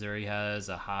Missouri. Missouri has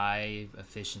a high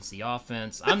efficiency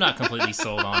offense. I'm not completely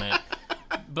sold on it.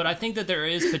 But I think that there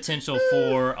is potential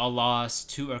for a loss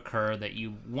to occur that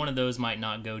one of those might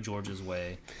not go Georgia's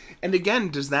way. And again,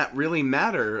 does that really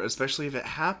matter, especially if it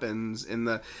happens in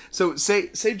the... So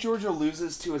say Georgia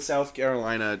loses to a South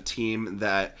Carolina team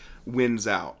that wins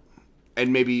out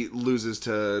and maybe loses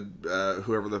to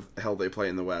whoever the hell they play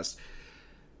in the West.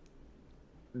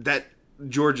 That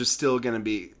Georgia's still going to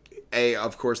be...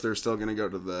 of course, they're still going to go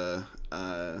to the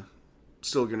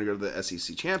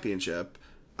SEC championship,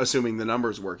 assuming the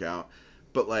numbers work out.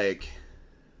 But, I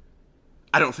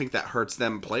don't think that hurts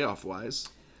them playoff-wise.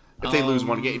 If they lose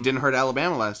one game. It didn't hurt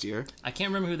Alabama last year. I can't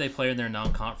remember who they played in their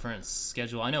non-conference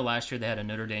schedule. I know last year they had a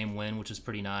Notre Dame win, which was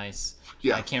pretty nice.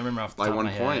 Yeah. I can't remember off the top of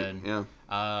my head.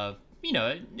 Yeah. We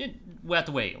have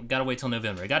to wait. Got to wait till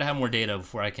November. Got to have more data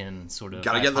before I can sort of...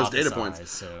 Got to get those data points.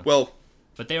 So. Well...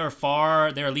 But they are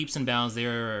leaps and bounds. They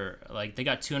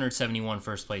got 271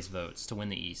 first place votes to win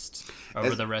the East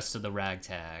over the rest of the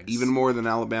ragtags. Even more than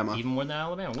Alabama.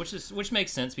 Which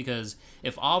makes sense because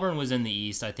if Auburn was in the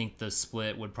East, I think the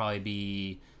split would probably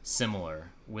be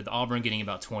similar, with Auburn getting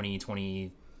about 20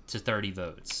 to 30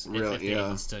 votes. Really? If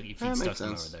you stuck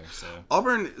them over there.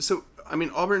 So.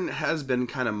 Auburn has been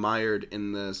kind of mired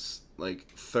in this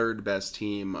third best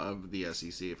team of the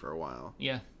SEC for a while.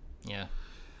 Yeah.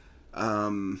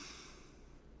 God,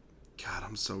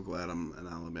 I'm so glad I'm an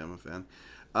Alabama fan.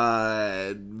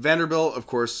 Vanderbilt, of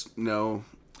course, no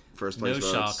first place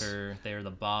votes. No shocker. They are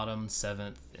the bottom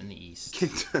 7th in the East.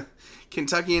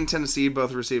 Kentucky and Tennessee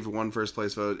both received 1 first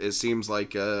place vote. It seems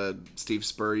like a Steve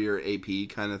Spurrier AP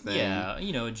kind of thing. Yeah,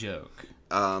 a joke.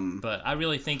 But I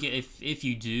really think if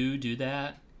you do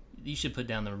that, you should put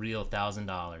down the real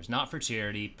 $1,000. Not for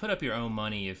charity. Put up your own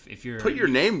money if you're... Put your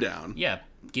name down. Yeah,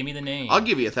 give me the name. I'll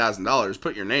give you $1,000.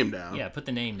 Put your name down. Yeah, put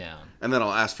the name down. And then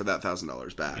I'll ask for that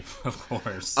 $1,000 back. Of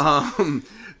course.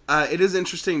 It is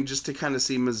interesting just to kind of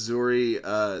see Missouri,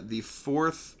 the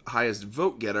 4th highest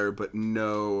vote getter, but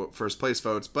no first place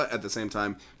votes. But at the same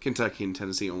time, Kentucky and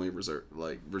Tennessee only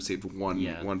received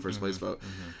one first place vote.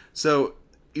 Mm-hmm. So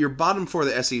your bottom 4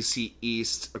 of the SEC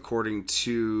East, according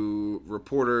to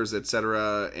reporters,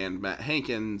 etc., and Matt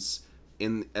Hankins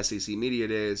in SEC Media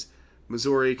Days,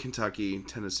 Missouri, Kentucky,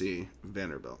 Tennessee,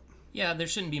 Vanderbilt. Yeah, there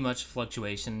shouldn't be much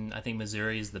fluctuation. I think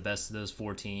Missouri is the best of those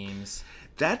 4 teams.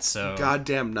 That's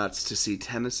goddamn nuts to see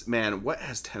Tennessee. Man, what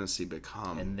has Tennessee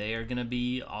become? And they are going to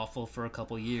be awful for a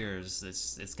couple years.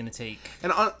 It's going to take...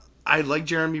 And I like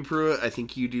Jeremy Pruitt. I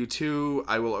think you do too.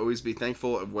 I will always be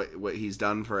thankful of what he's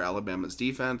done for Alabama's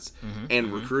defense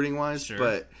and recruiting-wise. Sure.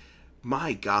 But,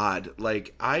 my God,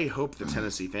 I hope the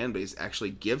Tennessee fan base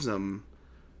actually gives them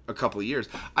a couple of years.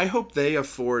 I hope they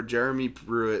afford Jeremy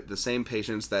Pruitt the same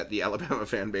patience that the Alabama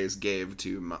fan base gave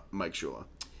to Mike Shula.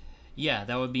 Yeah,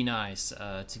 that would be nice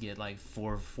to get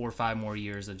 4 or 5 more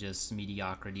years of just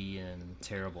mediocrity and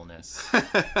terribleness.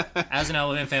 As an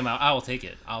Alabama fan, I will take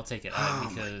it.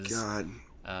 Because my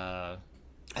God.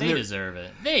 They deserve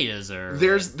it.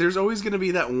 There's always going to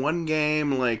be that one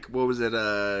game, what was it,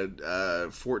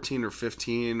 14 or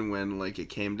 15 when it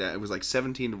came down. It was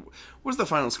 17. What was the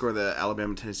final score of the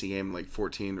Alabama Tennessee game?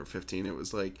 14 or 15. It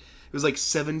was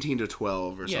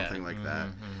 17-12 or something like that.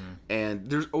 Mm-hmm. And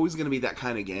there's always going to be that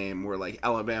kind of game where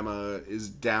Alabama is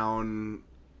down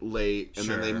late and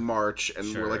then they march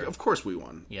and we're of course we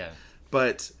won. Yeah.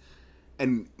 But.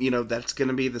 And, that's going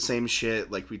to be the same shit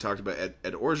like we talked about Ed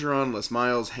Orgeron, Les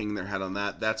Miles, hanging their hat on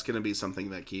that. That's going to be something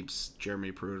that keeps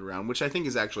Jeremy Pruitt around, which I think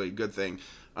is actually a good thing,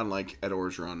 unlike Ed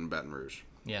Orgeron and Baton Rouge.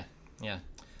 Yeah.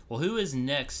 Well, who is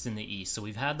next in the East? So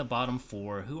we've had the bottom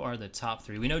 4. Who are the top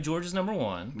 3? We know Georgia's number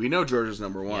 1.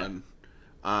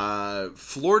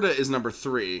 Florida is number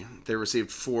 3. They received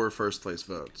 4 first place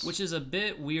votes. Which is a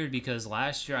bit weird because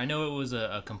last year, I know it was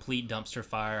a complete dumpster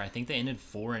fire. I think they ended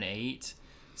 4-8.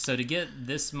 So to get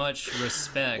this much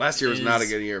respect... Last year was not a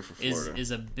good year for Florida. Is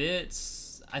a bit...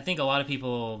 I think a lot of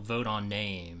people vote on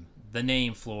name. The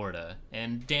name Florida.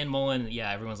 And Dan Mullen,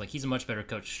 everyone's he's a much better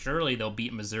coach. Surely they'll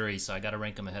beat Missouri, so I got to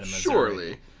rank them ahead of Missouri.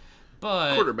 Surely.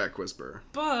 But... Quarterback whisperer.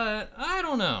 But, I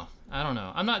don't know.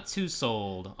 I'm not too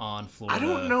sold on Florida. I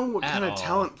don't know what kind of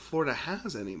talent Florida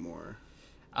has anymore.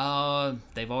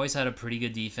 They've always had a pretty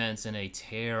good defense and a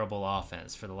terrible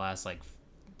offense for the last,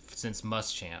 since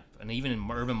Muschamp, and even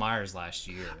in Urban Meyer's last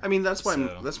year. I mean, that's why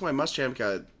Muschamp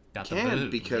got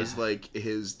canned, because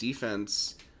his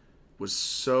defense was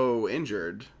so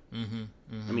injured. Mm-hmm.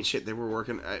 I mean, shit, they were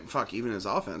working. Even his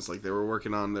offense, they were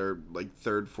working on their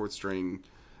 3rd, 4th string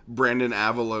Brandon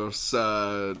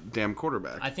Avalos damn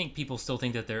quarterback. I think people still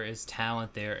think that there is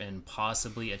talent there and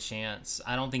possibly a chance.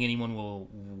 I don't think anyone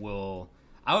will.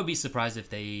 I would be surprised if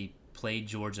they played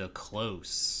Georgia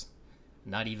close.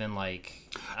 Not even I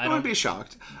wouldn't be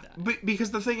shocked, but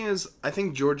because the thing is, I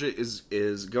think Georgia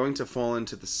is going to fall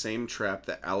into the same trap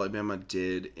that Alabama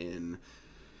did in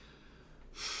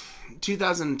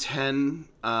 2010,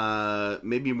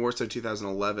 maybe more so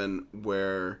 2011,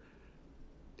 where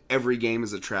every game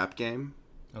is a trap game.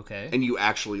 Okay. And you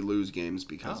actually lose games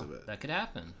because of it. That could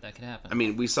happen. I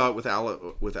mean, we saw it with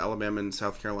Alabama and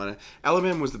South Carolina.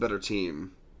 Alabama was the better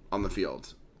team on the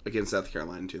field against South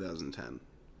Carolina in 2010.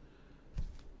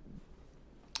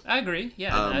 I agree.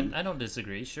 Yeah, I don't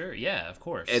disagree. Sure. Yeah, of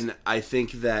course. And I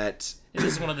think that... This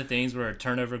is one of the things where a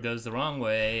turnover goes the wrong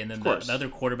way, and then the other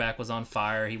quarterback was on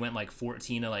fire. He went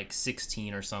 14 to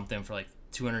 16 or something for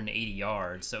 280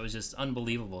 yards. So it was just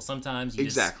unbelievable. Sometimes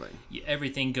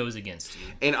everything goes against you.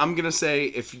 And I'm going to say,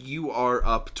 if you are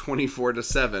up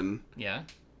 24-7... Yeah.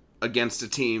 Against a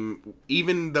team,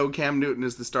 even though Cam Newton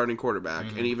is the starting quarterback,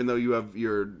 and even though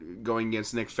you're going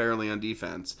against Nick Fairley on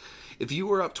defense, if you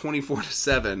were up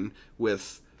 24-7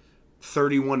 with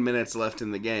 31 minutes left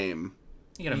in the game,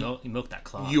 you gotta milk that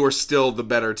clock. You're still the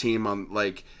better team on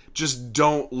just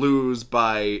don't lose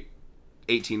by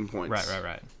 18 points.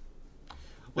 Right.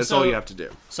 That's all you have to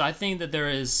do. So I think that there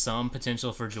is some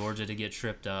potential for Georgia to get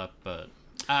tripped up, but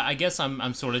I guess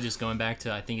I'm sort of just going back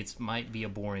to, I think it might be a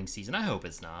boring season. I hope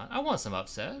it's not. I want some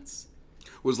upsets.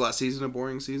 Was last season a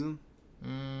boring season?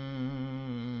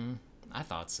 I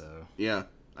thought so. Yeah,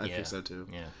 I think so too.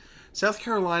 Yeah. South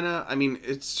Carolina, I mean,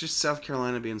 it's just South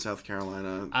Carolina being South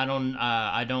Carolina. I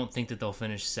don't think that they'll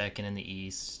finish second in the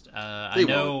East. They I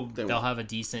know won't. They they'll won't. have a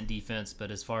decent defense,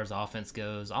 but as far as offense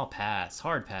goes, I'll pass.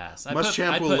 Hard pass.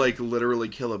 Muschamp will like literally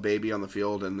kill a baby on the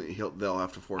field, and they'll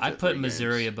have to forfeit. I put 3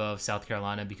 Missouri games. above South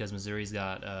Carolina because Missouri's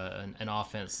got an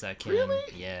offense that can. Really?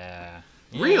 Yeah.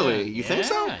 Really? You think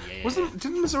so? Yeah.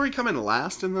 Didn't Missouri come in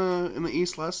last in the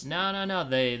East last? No.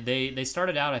 They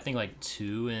started out, I think, like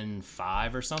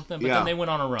 2-5 or something, but Yeah. then they went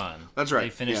on a run. That's right. They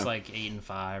finished Yeah. like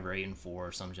 8-5 or 8-4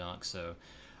 or some junk. So,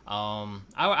 I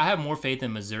have more faith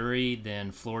in Missouri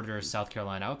than Florida or South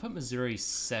Carolina. I would put Missouri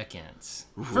second.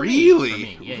 Really? For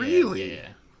me. Yeah, Really? Yeah.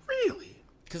 Really?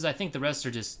 Because I think the rest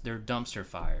are they're dumpster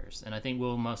fires, and I think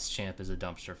Will Muschamp is a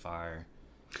dumpster fire.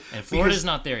 And Florida's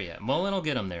not there yet. Mullen will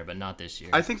get them there, but not this year.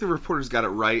 I think the reporters got it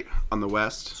right on the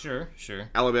West. Sure.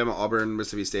 Alabama, Auburn,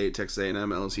 Mississippi State, Texas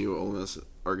A&M, LSU, Ole Miss,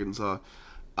 Arkansas.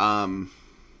 And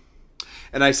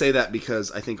I say that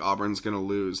because I think Auburn's going to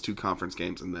lose 2 conference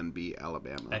games and then beat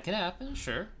Alabama. That could happen,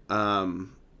 sure.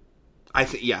 I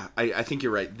think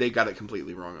you're right. They got it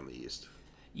completely wrong on the East.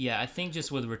 Yeah, I think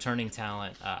just with returning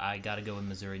talent, I got to go with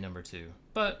Missouri number 2.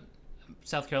 But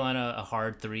South Carolina, a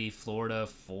hard 3. Florida,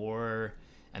 4.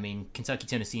 I mean, Kentucky,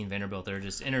 Tennessee, and Vanderbilt, they're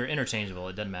just interchangeable.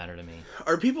 It doesn't matter to me.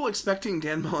 Are people expecting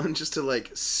Dan Mullen just to, like,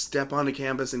 step onto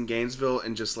campus in Gainesville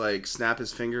and just, like, snap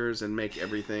his fingers and make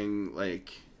everything,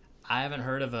 like... I haven't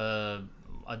heard of a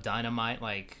dynamite,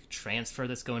 like, transfer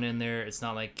that's going in there. It's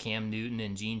not like Cam Newton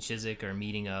and Gene Chizik are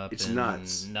meeting up. It's and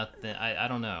nuts. Nothing. I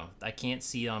don't know. I can't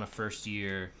see on a first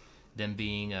year them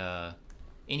being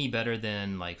any better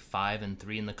than, like,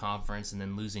 5-3 in the conference and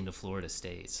then losing to Florida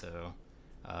State. So,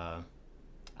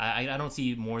 I don't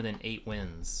see more than 8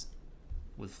 wins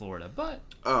with Florida, but...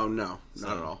 Oh, no.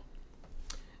 Not at all.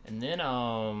 And then,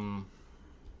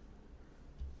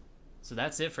 so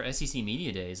that's it for SEC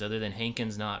Media Days, other than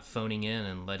Hankins not phoning in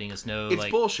and letting us know, It's like,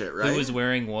 bullshit, right? who was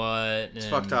wearing what. It's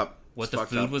fucked up. What It's the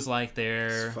fucked food up. was like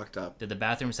there. It's fucked up. Did the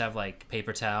bathrooms have, like,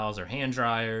 paper towels or hand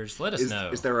dryers? Let us know.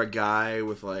 Is there a guy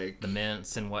with, like... The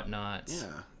mints and whatnot.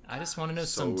 Yeah. I just want to know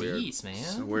So some weird. deets, man.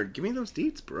 So weird. Give me those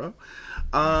deets, bro.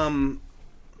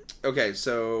 Okay,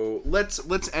 so let's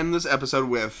end this episode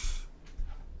with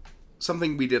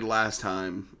something we did last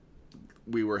time.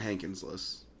 We were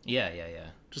Hankinsless. Yeah.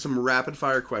 Just some rapid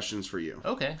fire questions for you.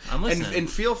 Okay, I'm listening. And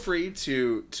feel free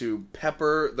to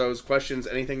pepper those questions,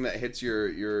 anything that hits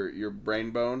your brain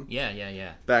bone.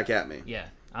 Yeah. Back at me. Yeah,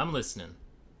 I'm listening.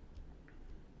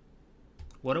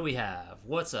 What do we have?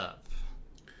 What's up?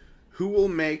 Who will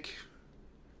make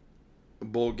a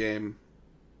bowl game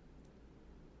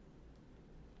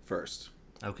first?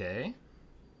 Okay.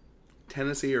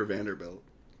 Tennessee or Vanderbilt?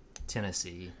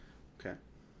 Tennessee. Okay.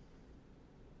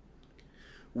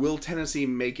 Will Tennessee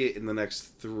make it in the next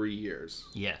 3 years?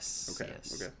 Yes. Okay.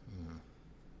 Yes. Okay.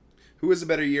 Who has a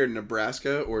better year,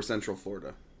 Nebraska or Central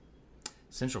Florida?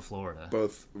 Central Florida.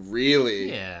 Both.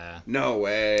 Really? Yeah. No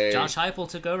way. Josh Heupel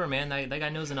took over, man. That guy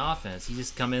knows an offense. He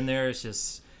just come in there. It's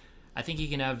just... I think he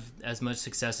can have as much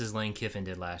success as Lane Kiffin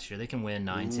did last year. They can win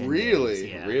 9-10 Really?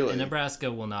 games. Yeah. Really? And Nebraska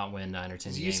will not win 9 or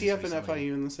 10 Is games. UCF and recently.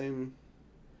 FIU in the same...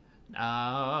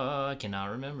 I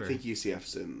cannot remember. I think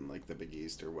UCF's in, like, the Big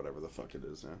East or whatever the fuck it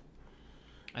is now.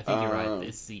 I think you're right.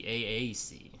 It's the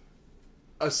AAC.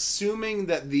 Assuming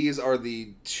that these are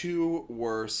the 2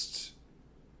 worst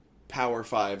Power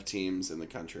 5 teams in the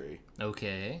country.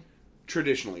 Okay.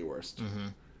 Traditionally worst. Mm-hmm.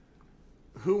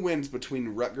 Who wins between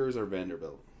Rutgers or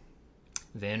Vanderbilt?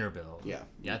 Vanderbilt. Yeah.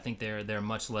 Yeah, I think they're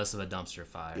much less of a dumpster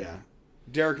fire. Yeah.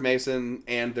 Derek Mason,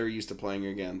 and they're used to playing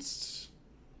against...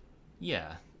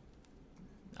 Yeah.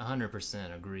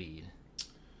 100% agreed.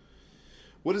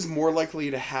 What is more likely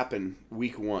to happen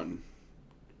week 1?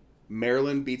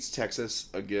 Maryland beats Texas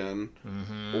again,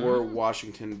 or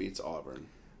Washington beats Auburn?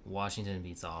 Washington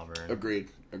beats Auburn. Agreed.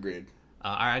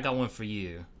 All right, I got one for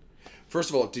you. First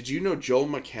of all, did you know Joel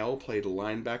McHale played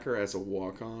linebacker as a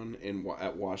walk-on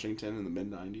at Washington in the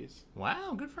mid-90s?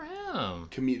 Wow, good for him.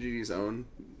 Community's own.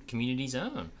 Community's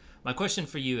own. My question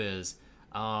for you is,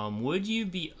 would you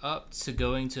be up to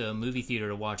going to a movie theater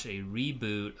to watch a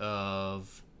reboot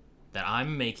of that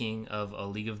I'm making of A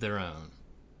League of Their Own?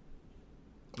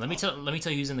 Let me tell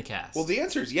you who's in the cast. Well, the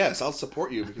answer is yes. I'll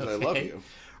support you because I love Okay. you.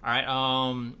 All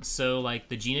right. So like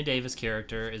the Gina Davis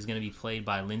character is going to be played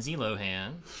by Lindsay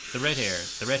Lohan. The red hair.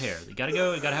 You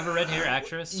gotta have a red hair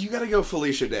actress. You gotta go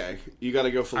Felicia Day. All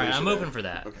right, I'm open for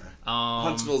that. Okay.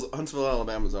 Huntsville,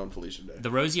 Alabama's own Felicia Day. The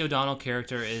Rosie O'Donnell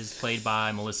character is played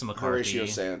by Melissa McCarthy. Horatio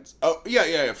Sands. Oh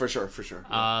yeah, for sure.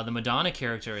 Yeah. The Madonna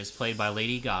character is played by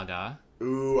Lady Gaga.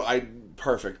 Ooh,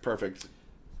 perfect.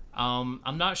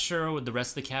 I'm not sure with the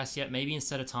rest of the cast yet. Maybe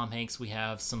instead of Tom Hanks, we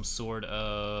have some sort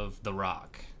of The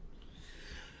Rock.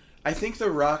 I think The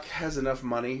Rock has enough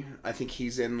money. I think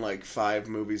he's in like 5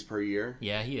 movies per year.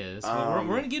 Yeah, he is. We're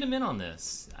going to get him in on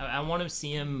this. I want to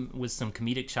see him with some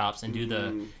comedic chops and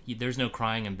do there's no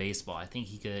crying in baseball. I think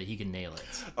he could nail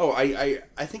it. Oh, I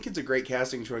think it's a great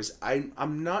casting choice.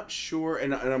 I'm not sure,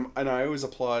 and I always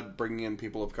applaud bringing in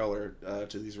people of color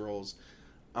to these roles.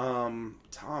 Tom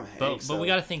Hanks. But we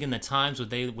got to think in the times would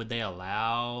they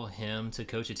allow him to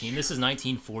coach a team? This is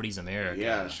 1940s America.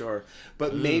 Yeah, sure.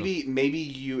 But maybe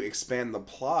you expand the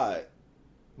plot.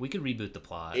 We could reboot the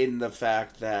plot in the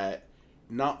fact that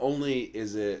not only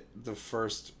is it the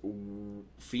first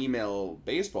female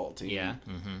baseball team,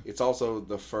 it's also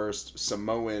the first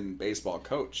Samoan baseball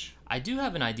coach. I do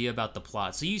have an idea about the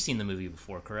plot. So you've seen the movie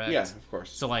before, correct? Yeah, of course.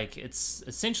 So like it's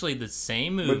essentially the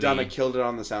same movie. Madonna killed it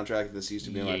on the soundtrack. This used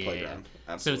to be my playground.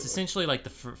 Absolutely. So it's essentially like the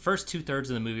first 2/3 of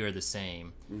the movie are the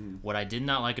same. What I did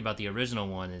not like about the original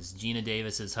one is Gina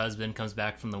Davis's husband comes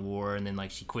back from the war and then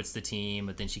like she quits the team,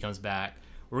 but then she comes back.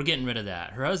 We're getting rid of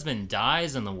that. Her husband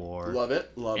dies in the war. Love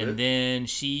it. And then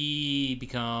she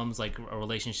becomes like a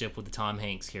relationship with the Tom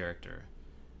Hanks character.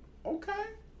 Okay.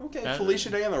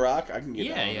 Felicia Day on The Rock, I can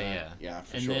get that. Yeah,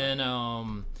 for sure. And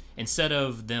then instead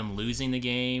of them losing the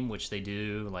game, which they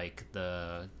do, like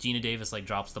the Gina Davis like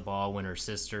drops the ball when her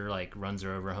sister like runs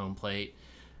her over home plate.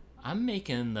 I'm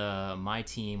making my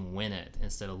team win it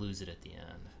instead of lose it at the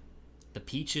end. The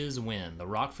Peaches win. The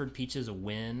Rockford Peaches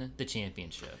win the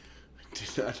championship.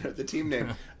 Did not know the team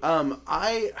name.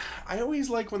 I always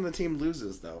like when the team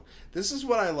loses, though. This is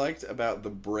what I liked about The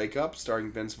Breakup,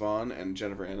 starring Vince Vaughn and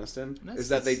Jennifer Aniston, is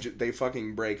that they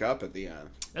fucking break up at the end.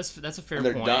 That's a fair and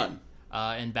they're point. Done.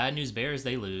 And Bad News Bears,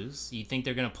 they lose. You think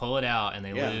they're gonna pull it out, and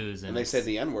they lose. And they say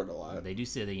the N-word a lot. They do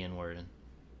say the N-word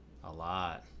a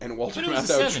lot. And Walter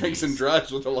Matthau drinks and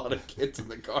drives with a lot of kids in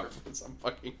the car for some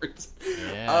fucking reason.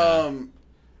 Yeah.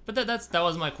 But that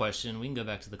was my question. We can go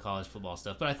back to the college football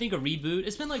stuff. But I think a reboot,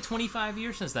 it's been like 25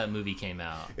 years since that movie came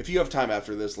out. If you have time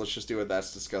after this, let's just do what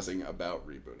that's discussing about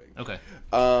rebooting. Okay.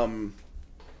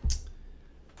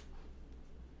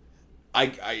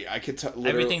 I could tell.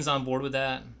 Everything's on board with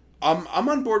that? I'm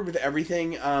on board with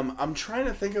everything. I'm trying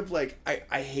to think of like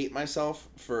I hate myself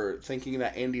for thinking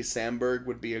that Andy Samberg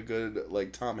would be a good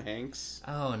like Tom Hanks.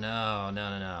 Oh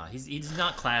no. He's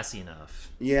not classy enough.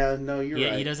 Yeah, no, you're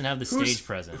right. He doesn't have the stage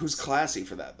presence. Who's classy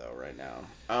for that though right now?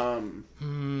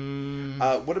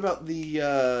 What about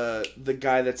the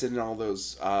guy that's in all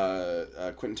those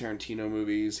Quentin Tarantino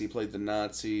movies? He played the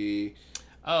Nazi.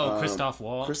 Oh, Christoph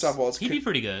Waltz. He'd be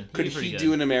pretty good. Could he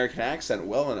do an American accent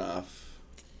well enough?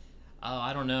 Oh,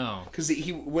 I don't know. Because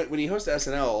when he hosted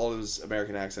SNL, all of his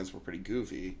American accents were pretty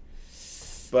goofy.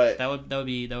 But that would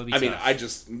be. I mean, I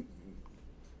just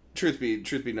truth be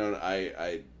known,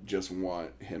 I just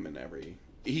want him in every.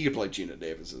 He could play Gina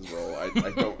Davis's role.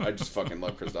 I just fucking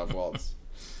love Christoph Waltz.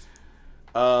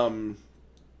 Will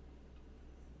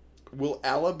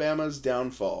Alabama's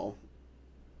downfall?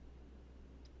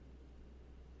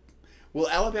 Will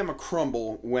Alabama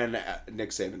crumble when Nick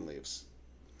Saban leaves?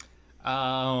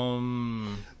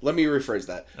 Let me rephrase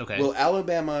that. Okay. Will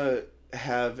Alabama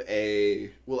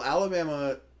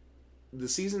the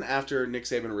season after Nick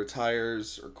Saban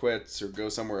retires or quits or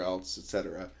goes somewhere else,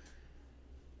 etc.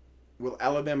 Will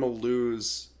Alabama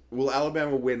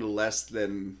win less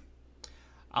than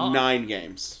 9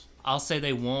 games? I'll say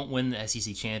they won't win the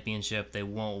SEC championship. They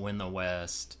won't win the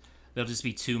West. They'll just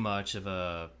be too much of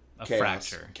a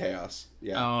fracture. Chaos.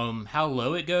 Yeah. How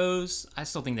low it goes, I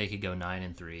still think they could go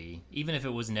 9-3. Even if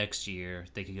it was next year,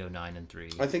 they could go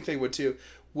 9-3. I think they would too.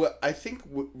 What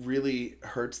really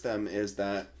hurts them is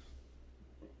that.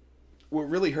 What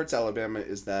really hurts Alabama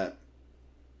is that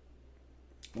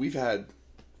we've had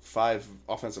 5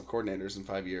 offensive coordinators in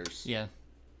 5 years. Yeah.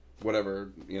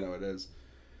 Whatever it is.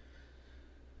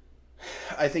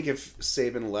 I think if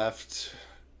Saban left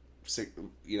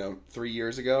 3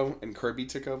 years ago and Kirby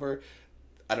took over,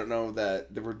 I don't know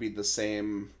that there would be the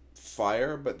same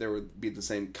fire, but there would be the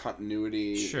same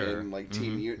continuity and like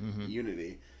team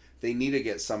unity. They need to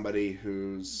get somebody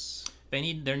who's...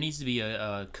 There needs to be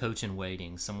a coach in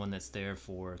waiting, someone that's there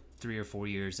for 3 or 4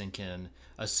 years and can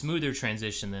a smoother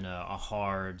transition than a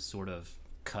hard sort of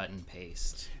cut and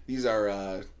paste. These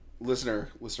are listener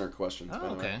questions. Oh, by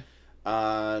the okay. way.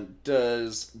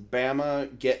 Does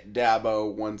Bama get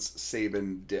Dabo once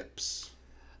Saban dips?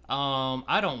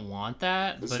 I don't want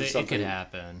that, This but is it could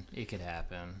happen. It could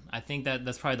happen. I think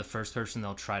that's probably the first person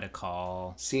they'll try to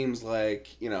call. Seems like,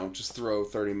 just throw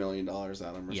 $30 million at him or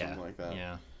something like that.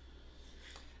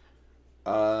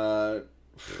 Yeah.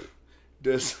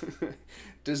 Does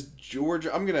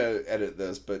Georgia... I'm going to edit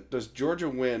this, but does Georgia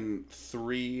win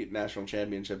 3 national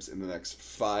championships in the next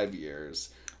 5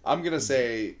 years? I'm going to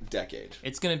say decade.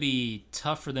 It's going to be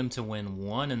tough for them to win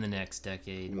 1 in the next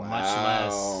decade, Wow. much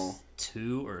less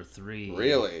 2 or 3.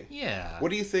 Really? Yeah.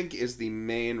 What do you think is the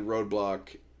main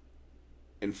roadblock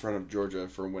in front of Georgia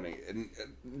for winning? And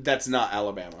that's not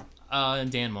Alabama.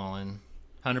 Dan Mullen.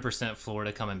 100%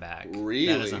 Florida coming back.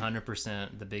 Really? That is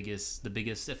 100% the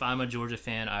biggest. If I'm a Georgia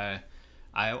fan,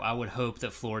 I would hope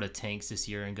that Florida tanks this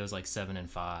year and goes like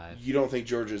 7-5. You don't think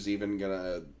Georgia's even going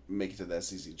to make it to the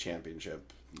SEC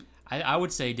championship? I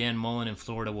would say Dan Mullen and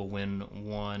Florida will win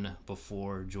 1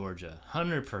 before Georgia.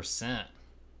 100%.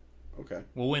 Okay.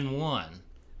 We'll win 1.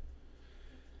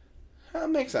 That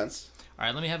makes sense. All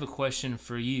right, let me have a question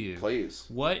for you. Please.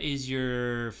 What is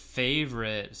your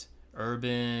favorite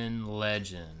urban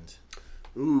legend?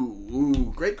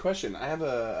 Ooh, great question. I have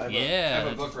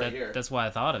a book right here. That's why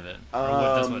I thought of it.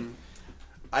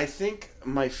 I think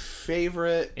my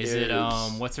favorite is it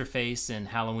what's her face in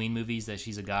Halloween movies that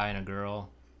she's a guy and a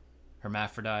girl?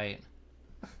 Hermaphrodite.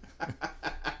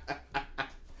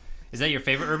 Is that your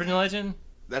favorite urban legend?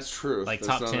 That's true. Like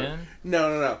That's top 10?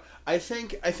 No. I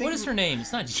think. What is her name?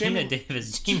 It's not Gina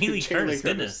Davis. Jamie Lee Curtis.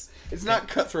 Goodness. It's not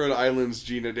Cutthroat Island's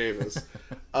Gina Davis.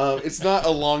 It's not A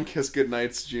Long Kiss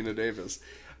Goodnight's Gina Davis.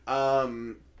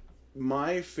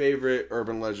 My favorite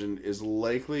urban legend is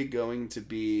likely going to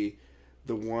be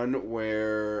the one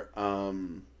where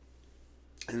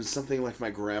and something like my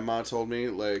grandma told me,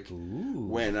 like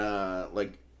when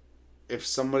if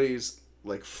somebody's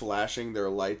like flashing their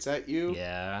lights at you,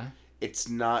 it's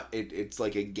not it's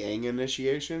like a gang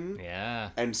initiation. Yeah.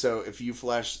 And so if you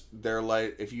flash your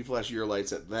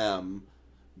lights at them,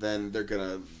 then they're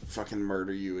gonna fucking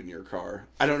murder you in your car.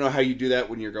 I don't know how you do that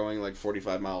when you're going like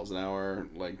 45 miles an hour.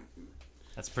 Like,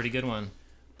 that's a pretty good one.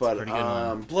 But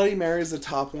Bloody Mary is the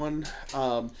top one.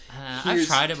 I've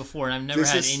tried it before, and I've never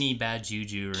had any bad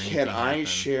juju or anything. Can I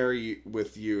share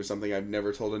with you something I've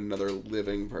never told another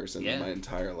living person in my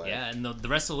entire life? Yeah, and the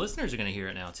rest of the listeners are going to hear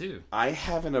it now, too. I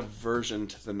have an aversion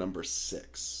to the number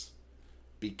 6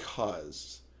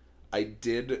 because I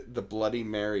did the Bloody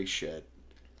Mary shit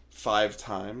 5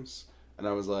 times, and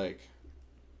I was like,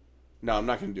 no, I'm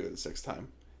not going to do it the 6th time.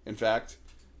 In fact,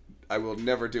 I will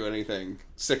never do anything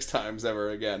 6 times ever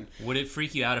again. Would it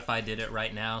freak you out if I did it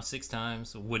right now 6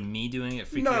 times? Would me doing it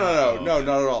freak you No, out? not at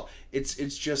all. It's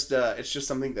just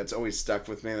something that's always stuck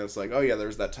with me. That's like, oh yeah,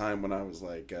 there's that time when I was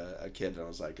like a kid, and I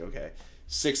was like, okay,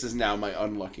 6 is now my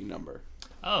unlucky number.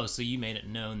 Oh, so you made it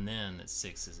known then that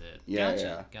 6 is it?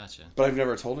 Yeah, Gotcha. But I've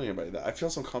never told anybody that. I feel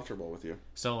so comfortable with you.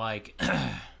 So like.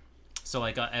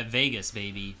 At Vegas,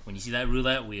 baby, when you see that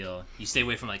roulette wheel, you stay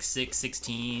away from like 6,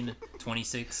 16,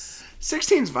 26.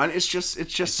 16's fine. It's just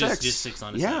 6. Just 6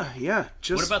 on its own. Yeah.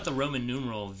 What about the Roman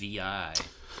numeral VI?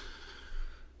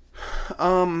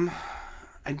 I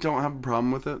don't have a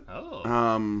problem with it.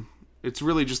 Oh. It's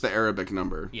really just the Arabic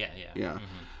number. Yeah.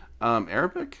 Mm-hmm.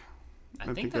 Arabic?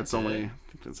 I think that's only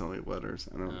letters.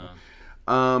 I don't know.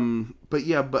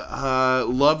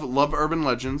 Love urban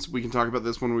legends. We can talk about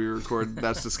this when we record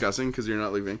That's Discussing, because you're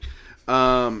not leaving.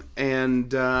 Urban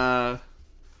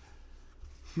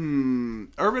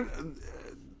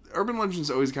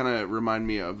legends always kind of remind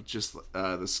me of just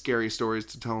the scary stories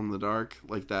to tell in the dark,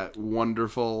 like that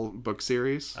wonderful book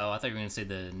series. Oh, I thought you were going to say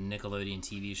the Nickelodeon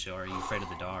TV show, Are You Afraid of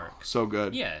the Dark? So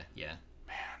good. Yeah. Man,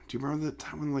 do you remember the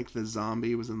time when like the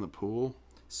zombie was in the pool?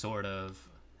 Sort of.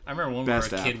 I remember one where a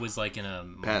kid was like in a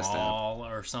mall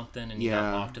or something, and he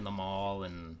got locked in the mall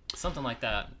and something like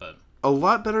that. But a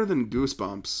lot better than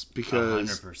Goosebumps,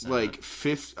 because 100%. like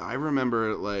I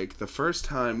remember like the first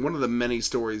time, one of the many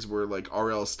stories where like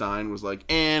R.L. Stine was like,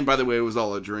 and by the way, it was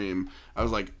all a dream. I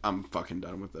was like, I'm fucking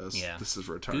done with this. Yeah, this is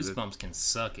retarded. Goosebumps can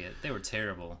suck it. They were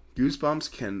terrible.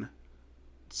 Goosebumps can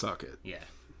suck it. Yeah.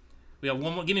 We have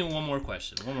one more. Give me one more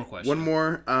question. One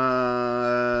more.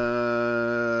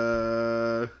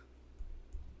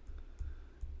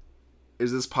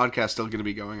 Is this podcast still going to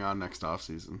be going on next off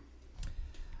season?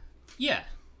 Yeah.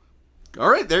 All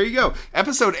right, there you go.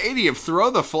 Episode 80 of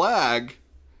Throw the Flag.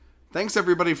 Thanks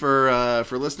everybody for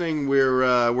listening. We're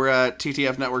at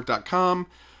ttfnetwork.com.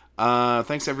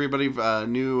 Thanks everybody,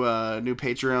 new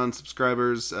Patreon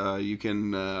subscribers. You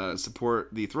can support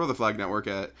the Throw the Flag Network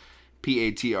at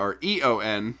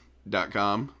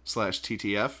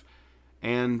patreon.com/TTF.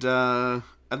 And at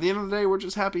the end of the day, we're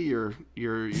just happy you're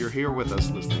here with us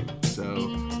listening. So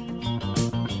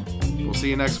we'll see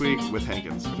you next week with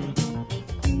Hankins.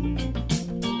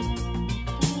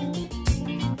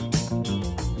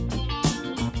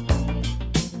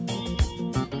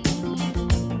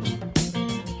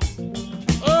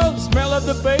 Smell of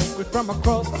the bakery from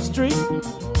across the street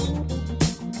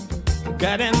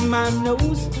got in my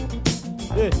nose.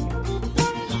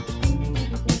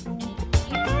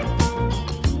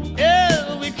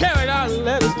 Yeah, we carried our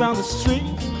letters down the street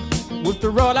with the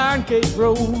wrought iron gate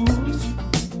roads.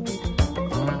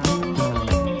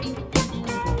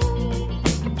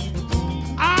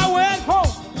 I went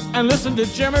home and listened to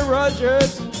Jimmy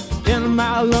Rogers in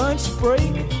my lunch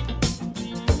break.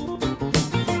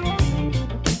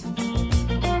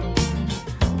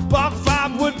 Bought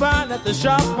 5 Woodbine at the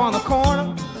shop on the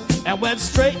corner and went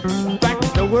straight back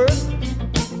to work.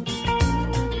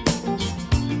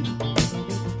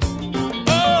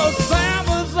 Oh, Sam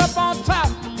was up on top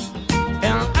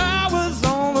and I was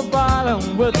on the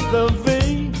bottom with the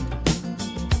V.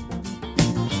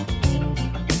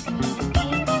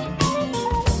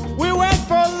 We went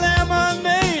for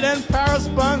lemonade and Paris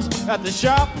buns at the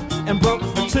shop and broke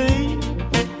for tea.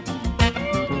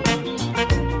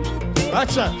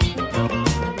 That's it.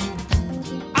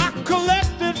 I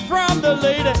collected from the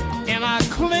lady and I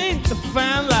cleaned the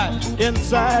fan light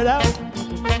inside out.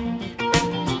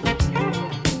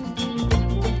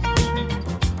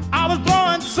 I was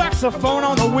blowing saxophone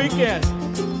on the weekend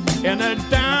in a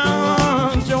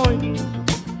down joint.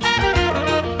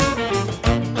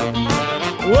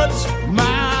 What's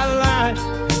my line?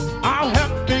 I'll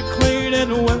help you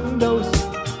cleaning windows.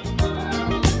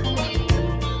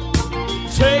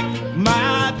 Take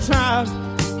my time,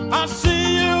 I'll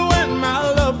see you when my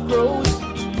love grows.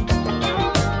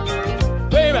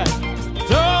 Baby,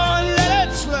 don't let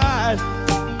it slide.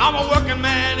 I'm a working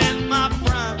man in my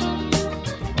prime,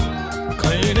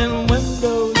 cleaning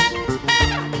windows.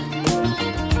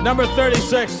 Number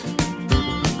 36.